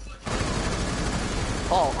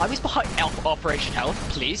 Oh, I was behind Operation Health.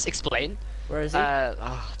 Please explain. Where is he?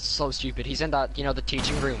 It's so stupid. He's in that, you know, the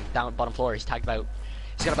teaching room down at bottom floor. He's tagged about.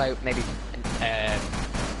 He's got about maybe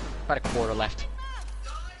about a quarter left.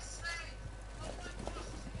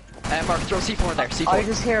 Mark, throw C4 in there. C4. I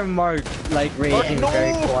just hear Mark like raging no!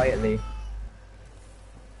 very quietly.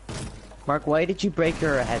 Mark, why did you break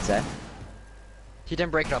your headset? He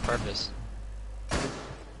didn't break it on purpose.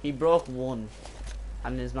 He broke one.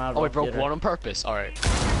 And his man Oh, he broke broke the other. one on purpose. All right.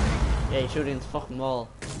 Yeah, he shot it in the fucking wall.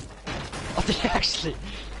 Oh, did he actually?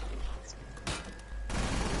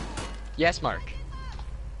 Yes, Mark.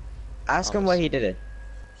 Ask him why he did it.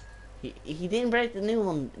 He didn't break the new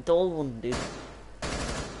one, the old one, dude.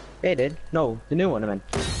 They did. No, the new one I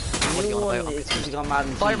meant. The What are you new on one about? is because he got mad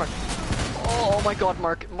and Fire, Mark. Oh my God,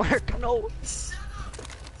 Mark. Mark, no.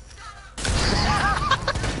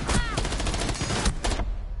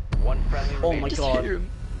 One friendly Oh remaining. my Just God. hear him.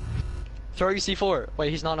 Throw your C4. Wait,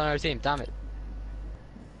 he's not on our team. Damn it.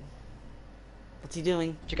 What's he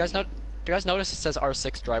doing? Do you guys notice it says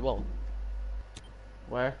R6 drywall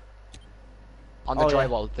Where? on the Oh, yeah.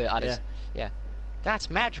 drywall? The added. Yeah. That's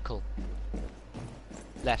magical.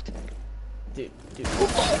 Left. Dude, Op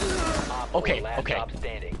 4, Okay, last okay. stop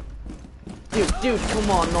standing. dude,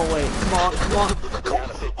 come on, no way, come on. Down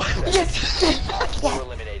to 15 seconds. Op 4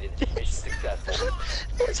 eliminated. Mission successful.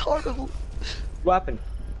 It's horrible. What happened?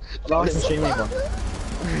 Lost the stream level.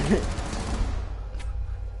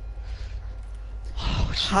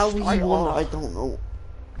 How he won, I don't know.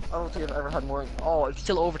 I don't think I've ever had more. Oh, it's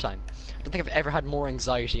still overtime. I don't think I've ever had more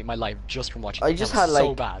anxiety in my life just from watching. I it. just That was had, so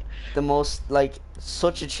like- bad. The most, like,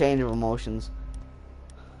 such a change of emotions.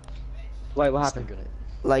 Wait, what It's happened? not good.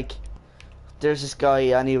 Like, there's this guy,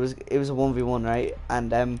 and it was a 1v1, right?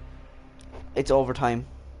 And it's overtime,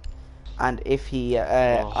 and if he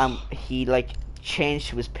he like changed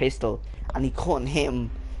to his pistol, and he couldn't hit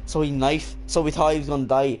him, so so we thought he was gonna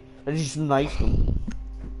die, and he just knifed him.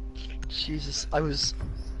 Jesus, I was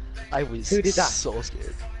Who did that? so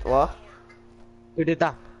scared. What? Who did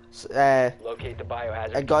that? Locate the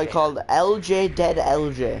biohazard A guy container. called LJ Dead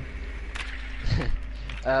LJ.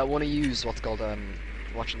 One of you's what's called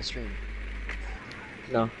watching the stream.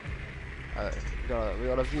 No. We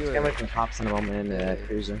got a viewer. Get away from cops in a moment in the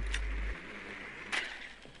cruiser.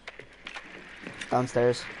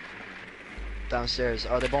 Downstairs. Downstairs.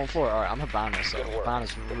 Are they bone floor? Alright, I'm Havana, so Good work.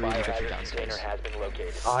 Havana's The really good for biohazard downstairs. container has been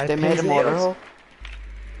located. Oh, They made a motor hole.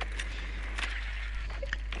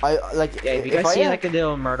 I like. Yeah, if you if guys I see had- like a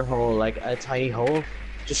little murder hole, like a tiny hole,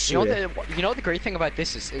 just You know shoot it. the great thing about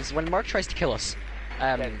this is when Mark tries to kill us,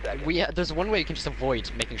 10 seconds. there's one way you can just avoid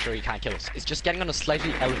making sure he can't kill us. It's just getting on a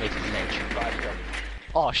slightly elevated ledge. 5 seconds.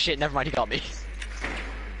 Oh shit! Never mind, he got me.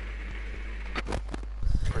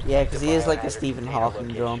 Yeah, because he is like a Biohazard Stephen container Hawking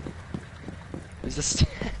location. drone. He's just.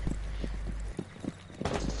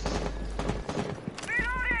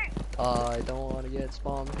 I don't want to get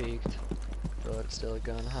spawn peeked, but it's still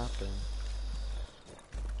gonna happen.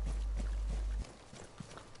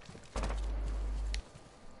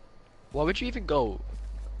 Why would you even go?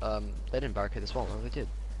 They didn't barricade this wall. No, they did.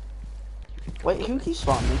 Wait, who keeps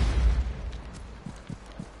spawning me?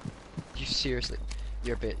 You seriously?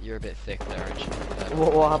 You're a bit thick there, aren't you?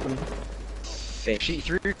 What happened? Fake. She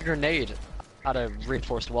threw a grenade at a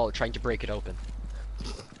reinforced wall, trying to break it open.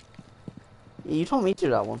 You told me to do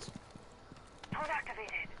that once.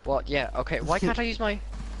 Well, yeah, okay. Why can't I use my?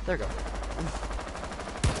 There we go. Do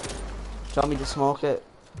you want me to smoke it?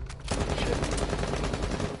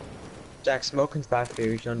 Jack, smoking's bad for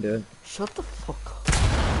you. Don't do it. Shut the fuck up.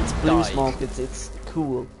 It's blue Die. smoke. It's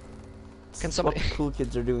cool. It's Can what somebody? the cool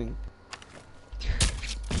kids are doing.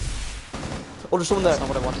 Oh, there's someone That's there.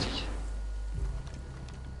 not what I wanted.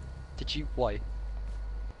 Did you? Why?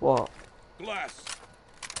 What? Glass.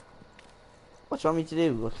 What do you want me to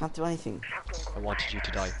do? I can't do anything. I wanted you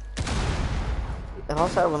to die. It all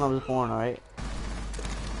started when I was born, alright?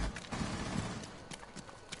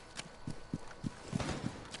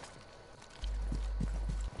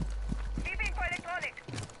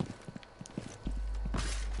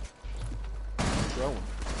 Drone.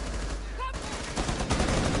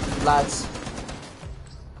 Lads.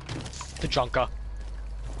 Tajanka.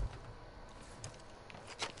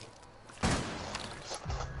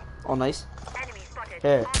 Oh, nice.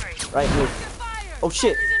 Here. Right, move. Oh,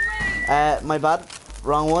 shit. My bad.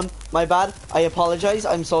 Wrong one. My bad. I apologize.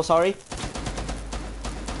 I'm so sorry.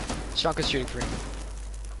 Tajanka's shooting free.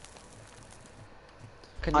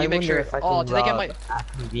 Can I you make wonder sure? if I can Oh, did they get my? rob a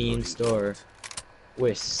convenience store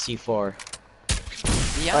with C4.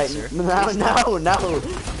 The Right, answer. now.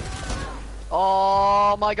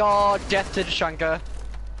 Oh my god! Death to Tajanka.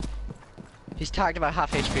 He's tagged about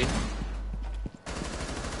half HP.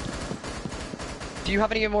 Do you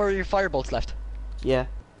have any more of your firebolts left? Yeah.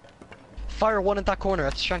 Fire one in that corner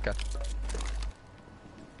at Tajanka.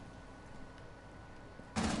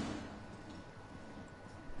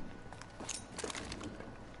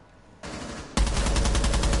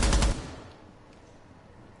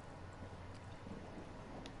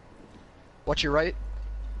 Watch your right.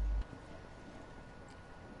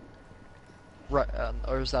 Right,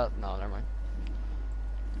 or is that? No, never mind.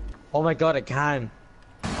 Oh my god, it can.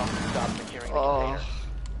 Stop securing the Oh, container.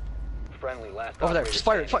 Friendly last over there, operator just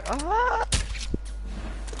fire it, fire. standing. Ah!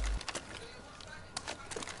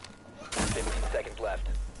 15 seconds left.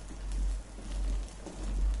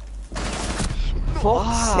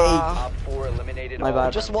 Fuck's sake. Op 4 eliminated My all bad.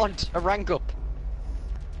 I just want a rank up.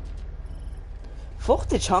 Fuck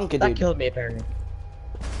the chonka, That dude. killed me apparently.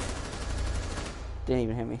 Didn't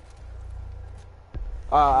even hit me.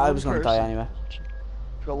 I was gonna die anyway.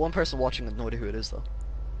 We've got one person watching with no idea who it is though.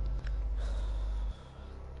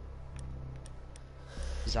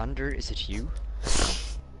 Xander, is it you?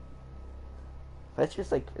 That's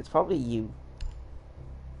just like, it's probably you.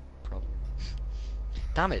 Probably.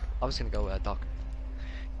 Damn it! I was gonna go Doc.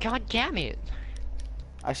 God damn it!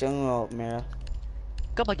 Actually, I'm gonna go Mira.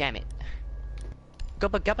 Gubba damn it!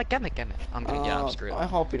 Gubba gubba gamma gamma. I'm gonna I'm screwed. I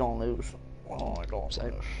hope you don't lose. Oh, I don't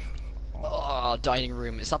Same. lose. Oh, dining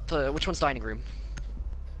room. Is that the which one's dining room?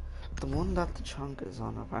 The one that the chonka is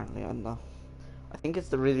on, apparently, I don't know. I think it's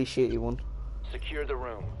the really shitty one. Secure the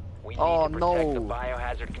room. We need Oh, to protect the no.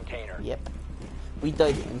 biohazard container. Yep. We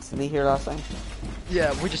died instantly here last time.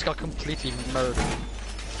 Yeah, we just got completely murdered.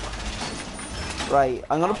 Right,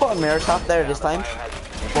 I'm gonna put a mirror trap there this time,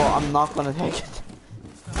 Biohazard but I'm not gonna take it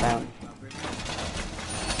down.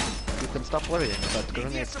 You can stop worrying about the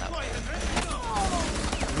grenades now.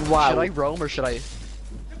 Wow. Should I roam or should I?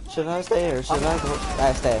 Should I stay or should I go?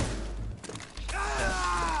 I stay.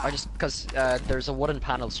 I just because there's a wooden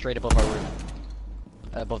panel straight above our room,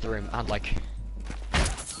 above the room, and like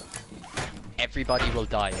everybody will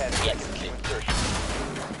die 10 seconds to instantly. insertion.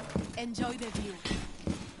 Enjoy the view.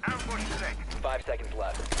 5 seconds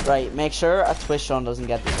left. Right, make sure a twist Sean doesn't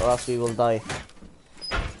get this or else we will die.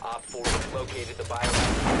 Op 4 has located the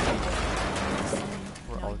biohazard.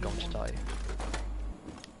 We're all going to die.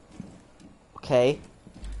 Okay.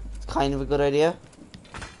 It's kind of a good idea.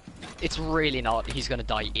 It's really not. He's gonna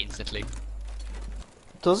die instantly.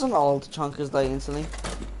 Doesn't all the chunkers die instantly?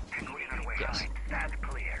 Yes.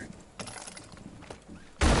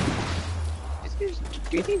 Do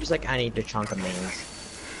you think there's like any Tachanka mains?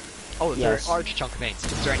 Oh, Yes. there are chunk mains.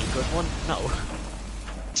 Is there any good one? No.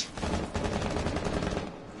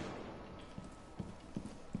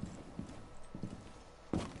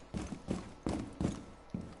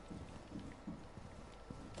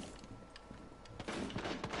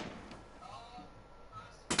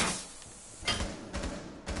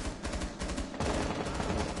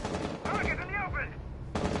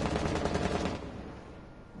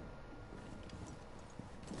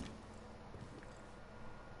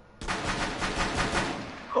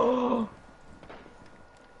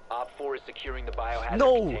 Op 4 is securing the biohazard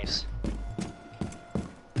No. container.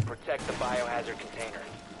 Protect the biohazard container.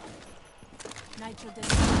 Nitro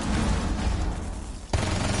dis-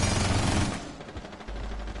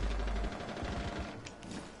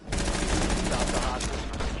 Stop the hostiles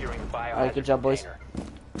from securing the biohazard Alright, good job, boys. container.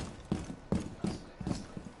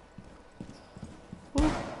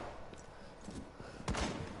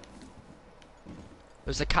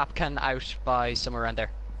 There's a Capcan out by somewhere around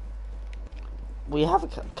there. We have a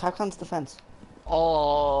Capcan's defense.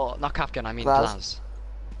 Oh, not Capcan. I mean Glaz. Glaz.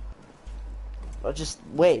 Or just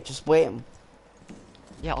wait him.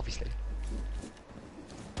 Yeah, obviously.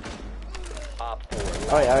 Op 4,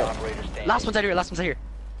 last Alright. operator standing. Last one's out here. Last one's out here.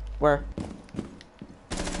 Where?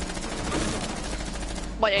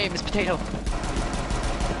 My aim is potato.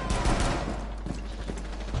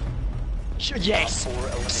 Yes! Op 4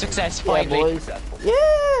 eliminated. Success, Yeah, finally! boys.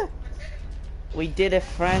 Yeah! We did it,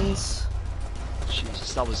 friends.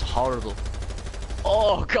 Jesus, that was horrible.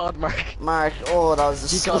 Oh god, Mark. Mark, oh, that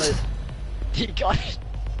was He got it. He got it.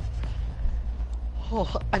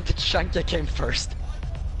 Oh, and the Shanka came first.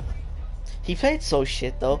 He played so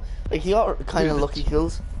shit though. Like he got kind of Dude, lucky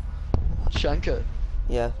kills. Shanka.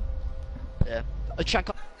 Yeah. Yeah. A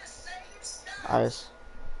Shanka. Ours.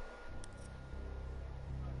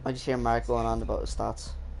 I just hear Mark going on about his stats.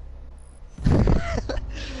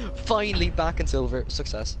 Finally back in silver.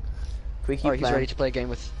 Success. Can we keep Alright, he's playing? ready to play a game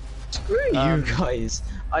with. Screw you guys.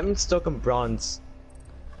 I'm stuck in bronze.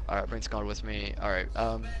 Alright, bring Scott with me. Alright,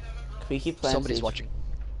 Can we keep playing? somebody's Siege? watching.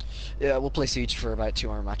 Yeah, we'll play Siege for about 2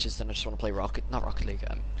 more matches, then I just want to play not Rocket League.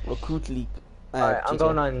 Recruit League. Alright, I'm GTA.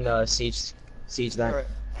 going on Siege then. Alright,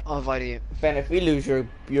 I'll invite you. Ben, if we lose, you're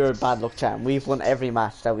bad luck, champ. We've won every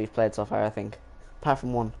match that we've played so far, I think, apart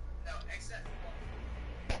from one.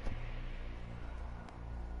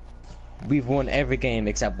 We've won every game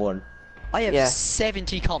except one. I have Yeah.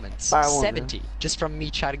 70 comments. Bar one, 70. Just from me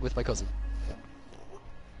chatting with my cousin.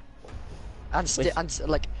 And, Which-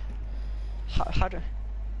 like... How do...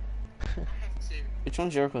 Which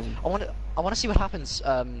one's your cousin? I want to see what happens.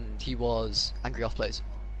 He was angry off plays.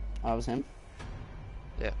 That was him.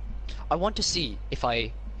 Yeah. I want to see if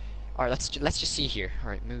I... Alright, let's just see here.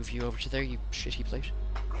 Alright, move you over to there, you shitty plate.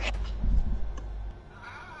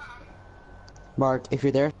 Mark, if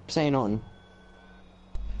you're there, say nothing.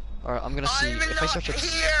 Alright, I'm gonna see I'm if I not search up...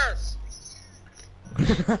 here.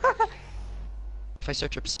 If I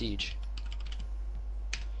search up Siege.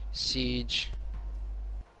 Siege...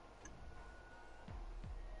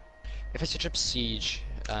 If I search up Siege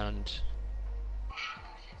and...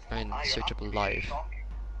 search up Live.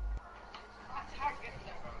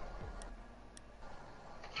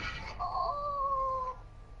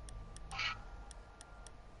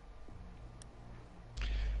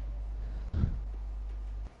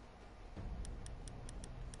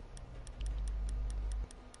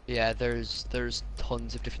 Yeah, there's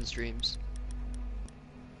tons of different streams.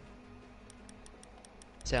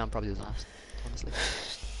 Say I'm probably the last, honestly.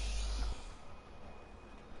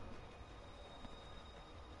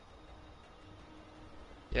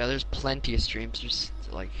 Yeah, there's plenty of streams. Just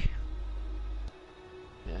like,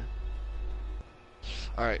 yeah.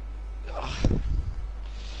 All right.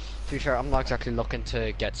 To be fair, I'm not exactly looking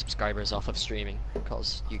to get subscribers off of streaming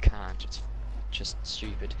because you can't. It's just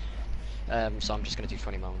stupid. So I'm just gonna do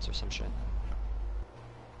funny moments or some shit.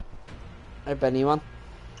 I bet anyone.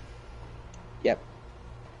 Yep.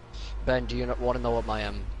 Ben, do you want to know what my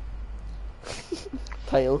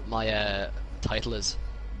Title. title is?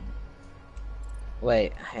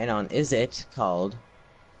 Wait, hang on. Is it called?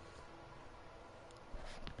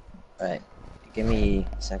 Right. Give me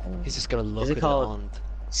a second. He's just gonna look Is it at called- it on.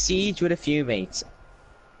 Siege with a few mates.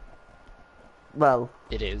 Well,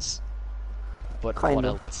 It is. But Kind what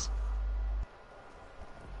of. else?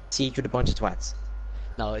 Siege with a bunch of twats.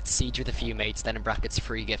 No, it's Siege with a few mates, then in brackets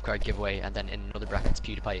free gift card giveaway, and then in other brackets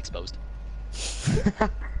PewDiePie exposed. It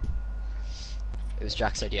was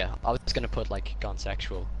Jack's idea. I was gonna put like gone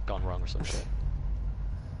sexual, gone wrong or some shit.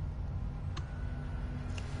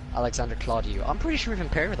 Alexander Claudio. I'm pretty sure we've been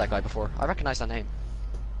paired with that guy before. I recognize that name.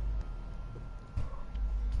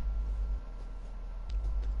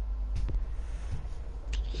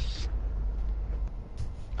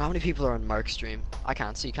 How many people are on Mark's stream? I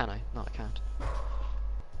can't see, can I? No, I can't.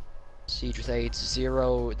 Siege with AIDS,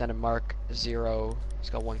 0, then a Mark, 0. He's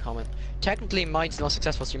got 1 comment. Technically, mine's the most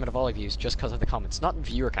successful stream out of all I've used just because of the comments. Not in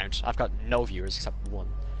viewer count. I've got no viewers except 1.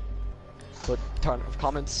 But turn of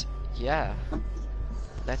comments, yeah.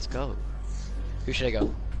 Let's go. Who should I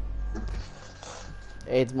go?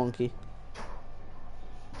 AIDS Monkey.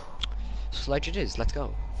 Sledge it is, let's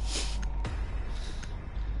go.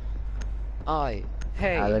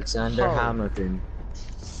 Hey. Alexander ho. Hamilton.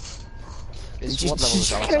 Is, Did what level is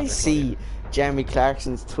you Alexander guys see Jeremy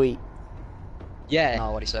Clarkson's tweet? Yeah.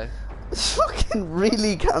 No, what'd he say? It's fucking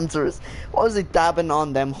really cancerous. What was it, dabbing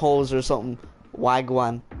on them hoes or something?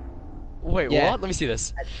 Wagwan. Wait, Yeah. what? Let me see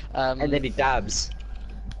this. And then he dabs.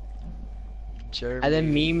 Jeremy. And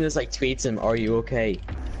then meme just like tweets him, "Are you okay?"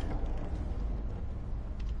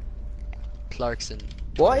 Clarkson.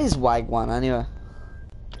 What is Wagwan anyway?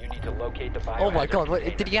 You need to locate the biohazard Oh my god, what,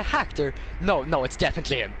 container. did he get hacked or? No, no, it's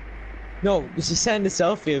definitely him. No, you should send a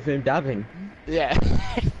selfie of him dabbing. Yeah.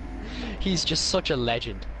 He's just such a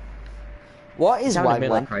legend. What is Sounded a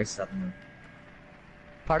bit like Wagwan? Christ dabbing.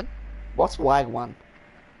 Pardon? What's Wagwan?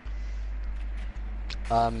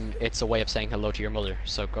 It's a way of saying hello to your mother.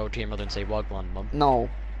 So go to your mother and say Wagwan, mum. No.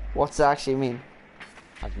 What's it actually mean?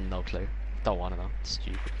 I have no clue. Don't wanna know. It's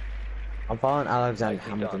stupid. I'm following Alexander Nicely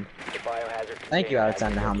Hamilton. done. The biohazard Thank you, container has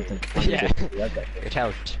Alexander been Hamilton. located. Yeah. It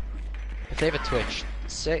helped. If they have a Twitch,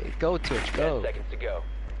 say go Twitch, 10 go. seconds to go.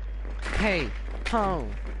 Hey,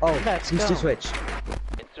 home. Oh, Let's who's to go. Twitch?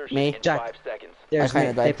 Insertion Me. in Jack. 5 seconds. There's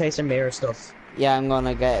kinda they died. play some mirror stuff. Yeah, I'm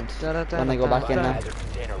gonna get it when I go back in now. Biohazard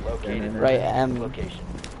container located. Right, Location.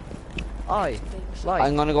 Aye. Fly.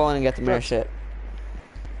 I'm gonna go in and get the mirror shit.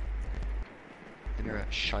 The mirror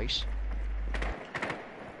shite.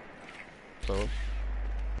 So,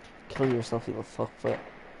 Kill yourself, you little fuckfoot.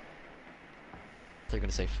 they're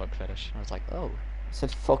gonna say fuck fetish. I was like, oh, I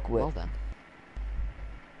said fuck with. well then.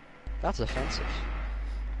 That's offensive.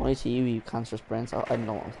 Only to you, you cancerous brains. I don't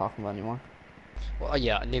know what I'm talking about anymore. Well,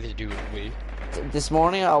 yeah, neither do we. This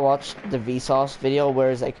morning I watched the Vsauce video where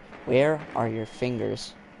it's like, where are your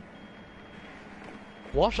fingers?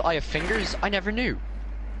 What? I have fingers? I never knew.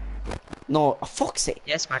 No, oh, fuck's sake.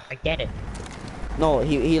 Yes, Mark, I get it. No,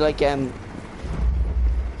 he like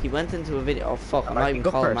he went into a video. Oh fuck, I'm Mark, not you even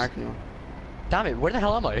go calling first. Mark anymore. Damn it, where the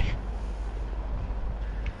hell am I?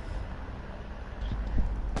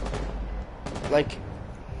 Like,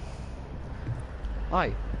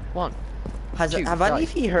 Aye. 1. have Two, any right.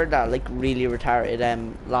 of you heard that like really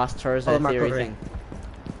retarded last Thursday Oh, Mark, theory over thing?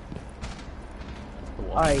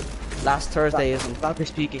 Alright, Last Thursday isn't. Valkyrie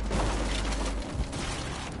speaking.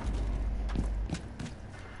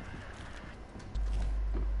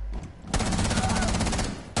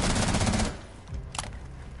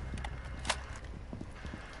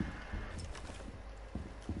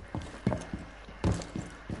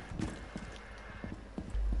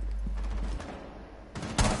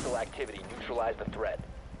 Hostile activity. Neutralize the threat.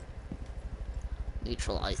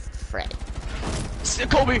 Neutralized threat.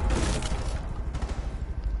 Kobe!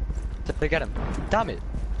 Did I get him? Damn it.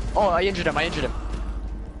 Oh, I injured him,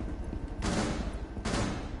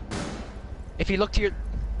 If you look to your...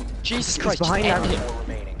 Jesus Christ, just behind end that- him. 4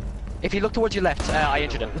 remaining. If you look towards your left, I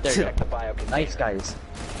injured him. There you go. Check the bio container. Nice, guys.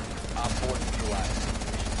 Op 4 neutralized.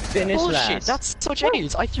 Finish Bullshit, last. that's such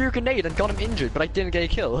AIDS. I threw a grenade and got him injured, but I didn't get a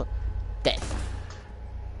kill. Death.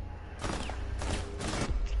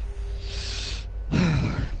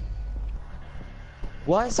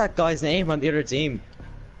 What is that guy's name on the other team?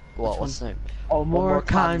 What? What's the name? Oh, One more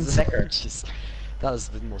cans. Jeez. That was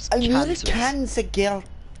the most I knew the cancerous. cancer girl.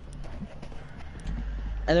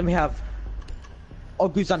 And then we have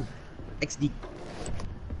Oguzan XD.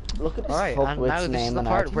 Look at this Alright, fuck and with now this is name the and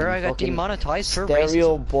part where I everything. got Fucking demonetized for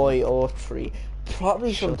Stereo racism. Boy 03.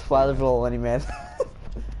 Probably some 12-year-old when he made.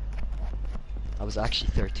 I was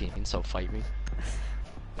actually 13, so fight me.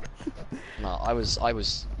 No, I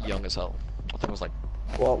was young as hell. I think I was like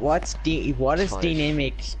What is 5,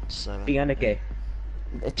 dynamic 7. bionic?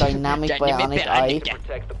 A dynamic Dynamic bionic eye.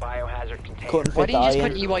 Protect the biohazard container. Couldn't Why fit did the you eye just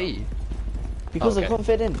put in. EYE? Because Okay. I couldn't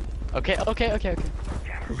fit in. Okay.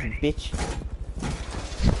 Bitch.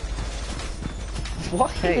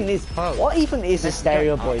 What Hey, even is oh. what even is a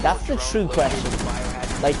stereo boy? That's the true question.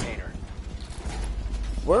 Like,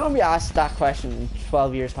 we're gonna be asked that question in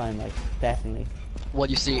 12 years time, like, definitely. Well,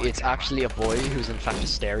 you see, it's actually a boy who's in fact a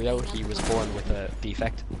stereo. He was born with a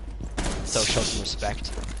defect, so show some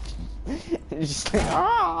respect. It's just like,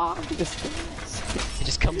 ah, just He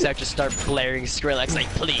just comes out, just start blaring Skrillex like,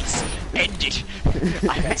 please, end it.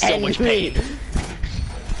 I'm in so End much me. pain.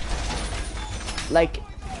 like,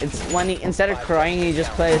 it's when he, instead of crying, he just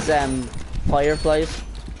plays Fireflies.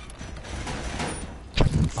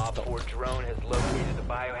 Op 4 drone has located the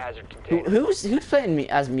biohazard container. Who's playing me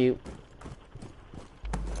as mute?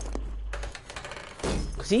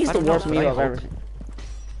 Cause he's I the don't know, worst but mute I I've ever hope. seen.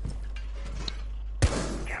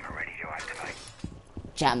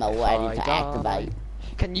 Jammer ready to activate.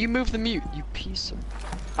 Can you move the mute, you piece of...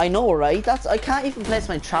 I know, right? I can't even place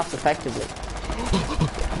my traps effectively.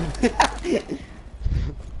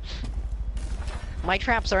 My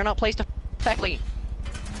traps are not placed effectively.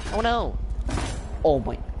 Oh no. Oh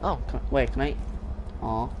my. Oh. Wait, can I?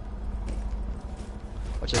 Aw.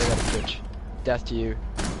 Watch out, I got a switch. Death to you.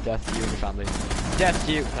 Death to you and your family. Death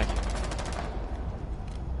to you. Thank you.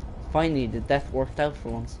 Finally, the death worked out for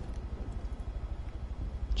once.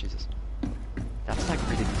 Jesus. That's like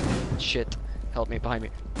really shit. Help me behind me.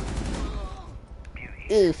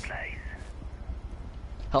 Oof.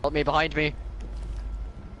 Help me behind me.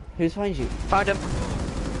 Who's behind you? Found him.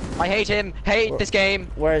 I hate him. Hate this game.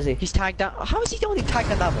 Where is he? He's tagged down. How is he only tagged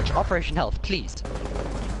down that much? Operation Health, please.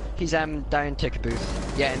 He's down ticket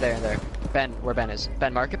booth. Yeah, in there. Ben, where Ben is.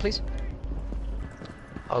 Ben, mark it, please.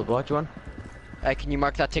 Oh, what you want? Can you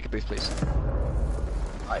mark that ticket booth, please?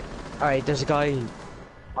 Alright, there's a guy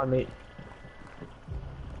on me.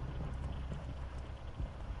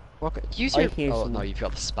 Okay. Use I your. hear Oh no, someone. you've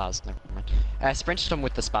got the spaz. Never mind. Sprint him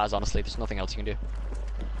with the spaz. Honestly, there's nothing else you can do.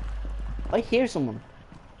 I hear someone.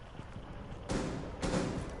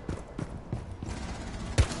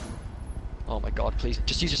 Oh my god, please.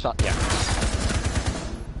 Just use your spaz. Yeah.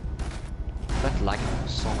 That's lagging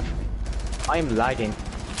so much for me. I'm lagging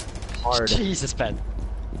hard. Jesus, Ben.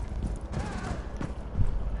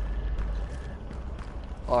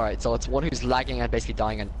 Alright, so it's one who's lagging and basically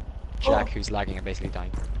dying, and Jack who's lagging and basically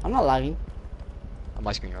dying. I'm not lagging. On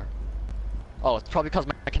my screen, you are. Oh, it's probably because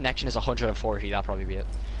my connection is 140, that'll probably be it.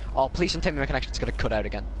 Oh, please don't tell me my connection's gonna cut out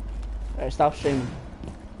again. Alright, stop streaming.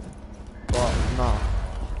 Well, no.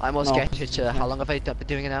 I must No. get it to, how long have I been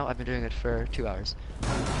doing it now? I've been doing it for 2 hours.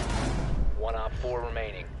 One Op 4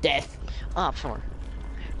 remaining. Death. Ah, 4.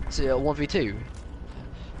 So, 1v2.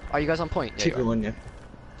 Are you guys on point? Yeah, you are. 2v1, yeah.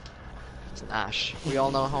 It's an Ash. We all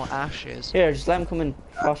know how Ash is. Here, just let him come in.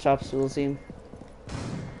 Cross traps, we'll see him.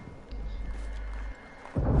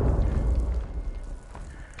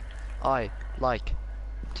 I like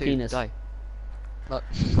to Penis. die. No.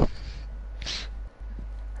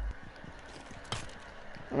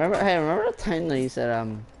 Remember the time that you said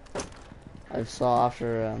I saw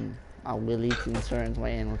after a willy to insert into my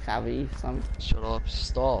anal cavity or something? Shut up.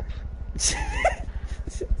 Stop.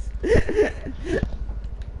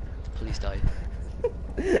 Please die.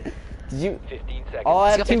 Did you? 15 seconds. Oh, I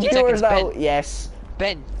He's have got 2 15 viewers seconds, now. Ben. Yes.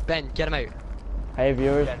 Ben, get him out. Hey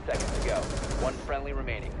viewers. 10 seconds to go. One friendly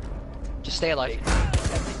remaining. Just stay alive.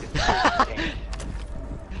 Attempting to secure the container.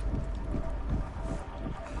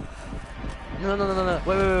 No.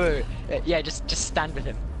 Wait. Yeah, just stand with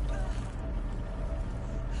him.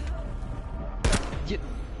 You...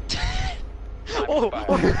 Time Oh, expired.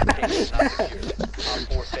 oh. Container is not secured.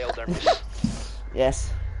 Op 4 failed their mission.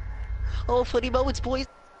 Yes. Oh, funny moments, boys.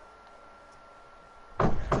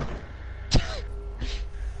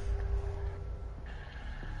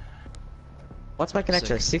 What's my connector?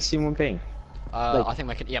 Sick. 61 ping. Like- I think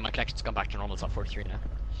my connection's gone back to normal. It's at 43 now.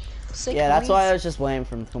 Sick, Yeah, that's why I boys. was just waiting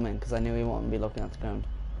for him to come in because I knew he wouldn't be looking at the ground.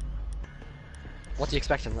 What do you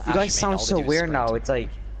expect? You guys sound so weird now. It's like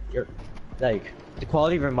you're like the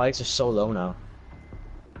quality of your mics are so low now.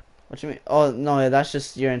 What do you mean? Oh no, that's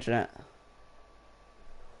just your internet.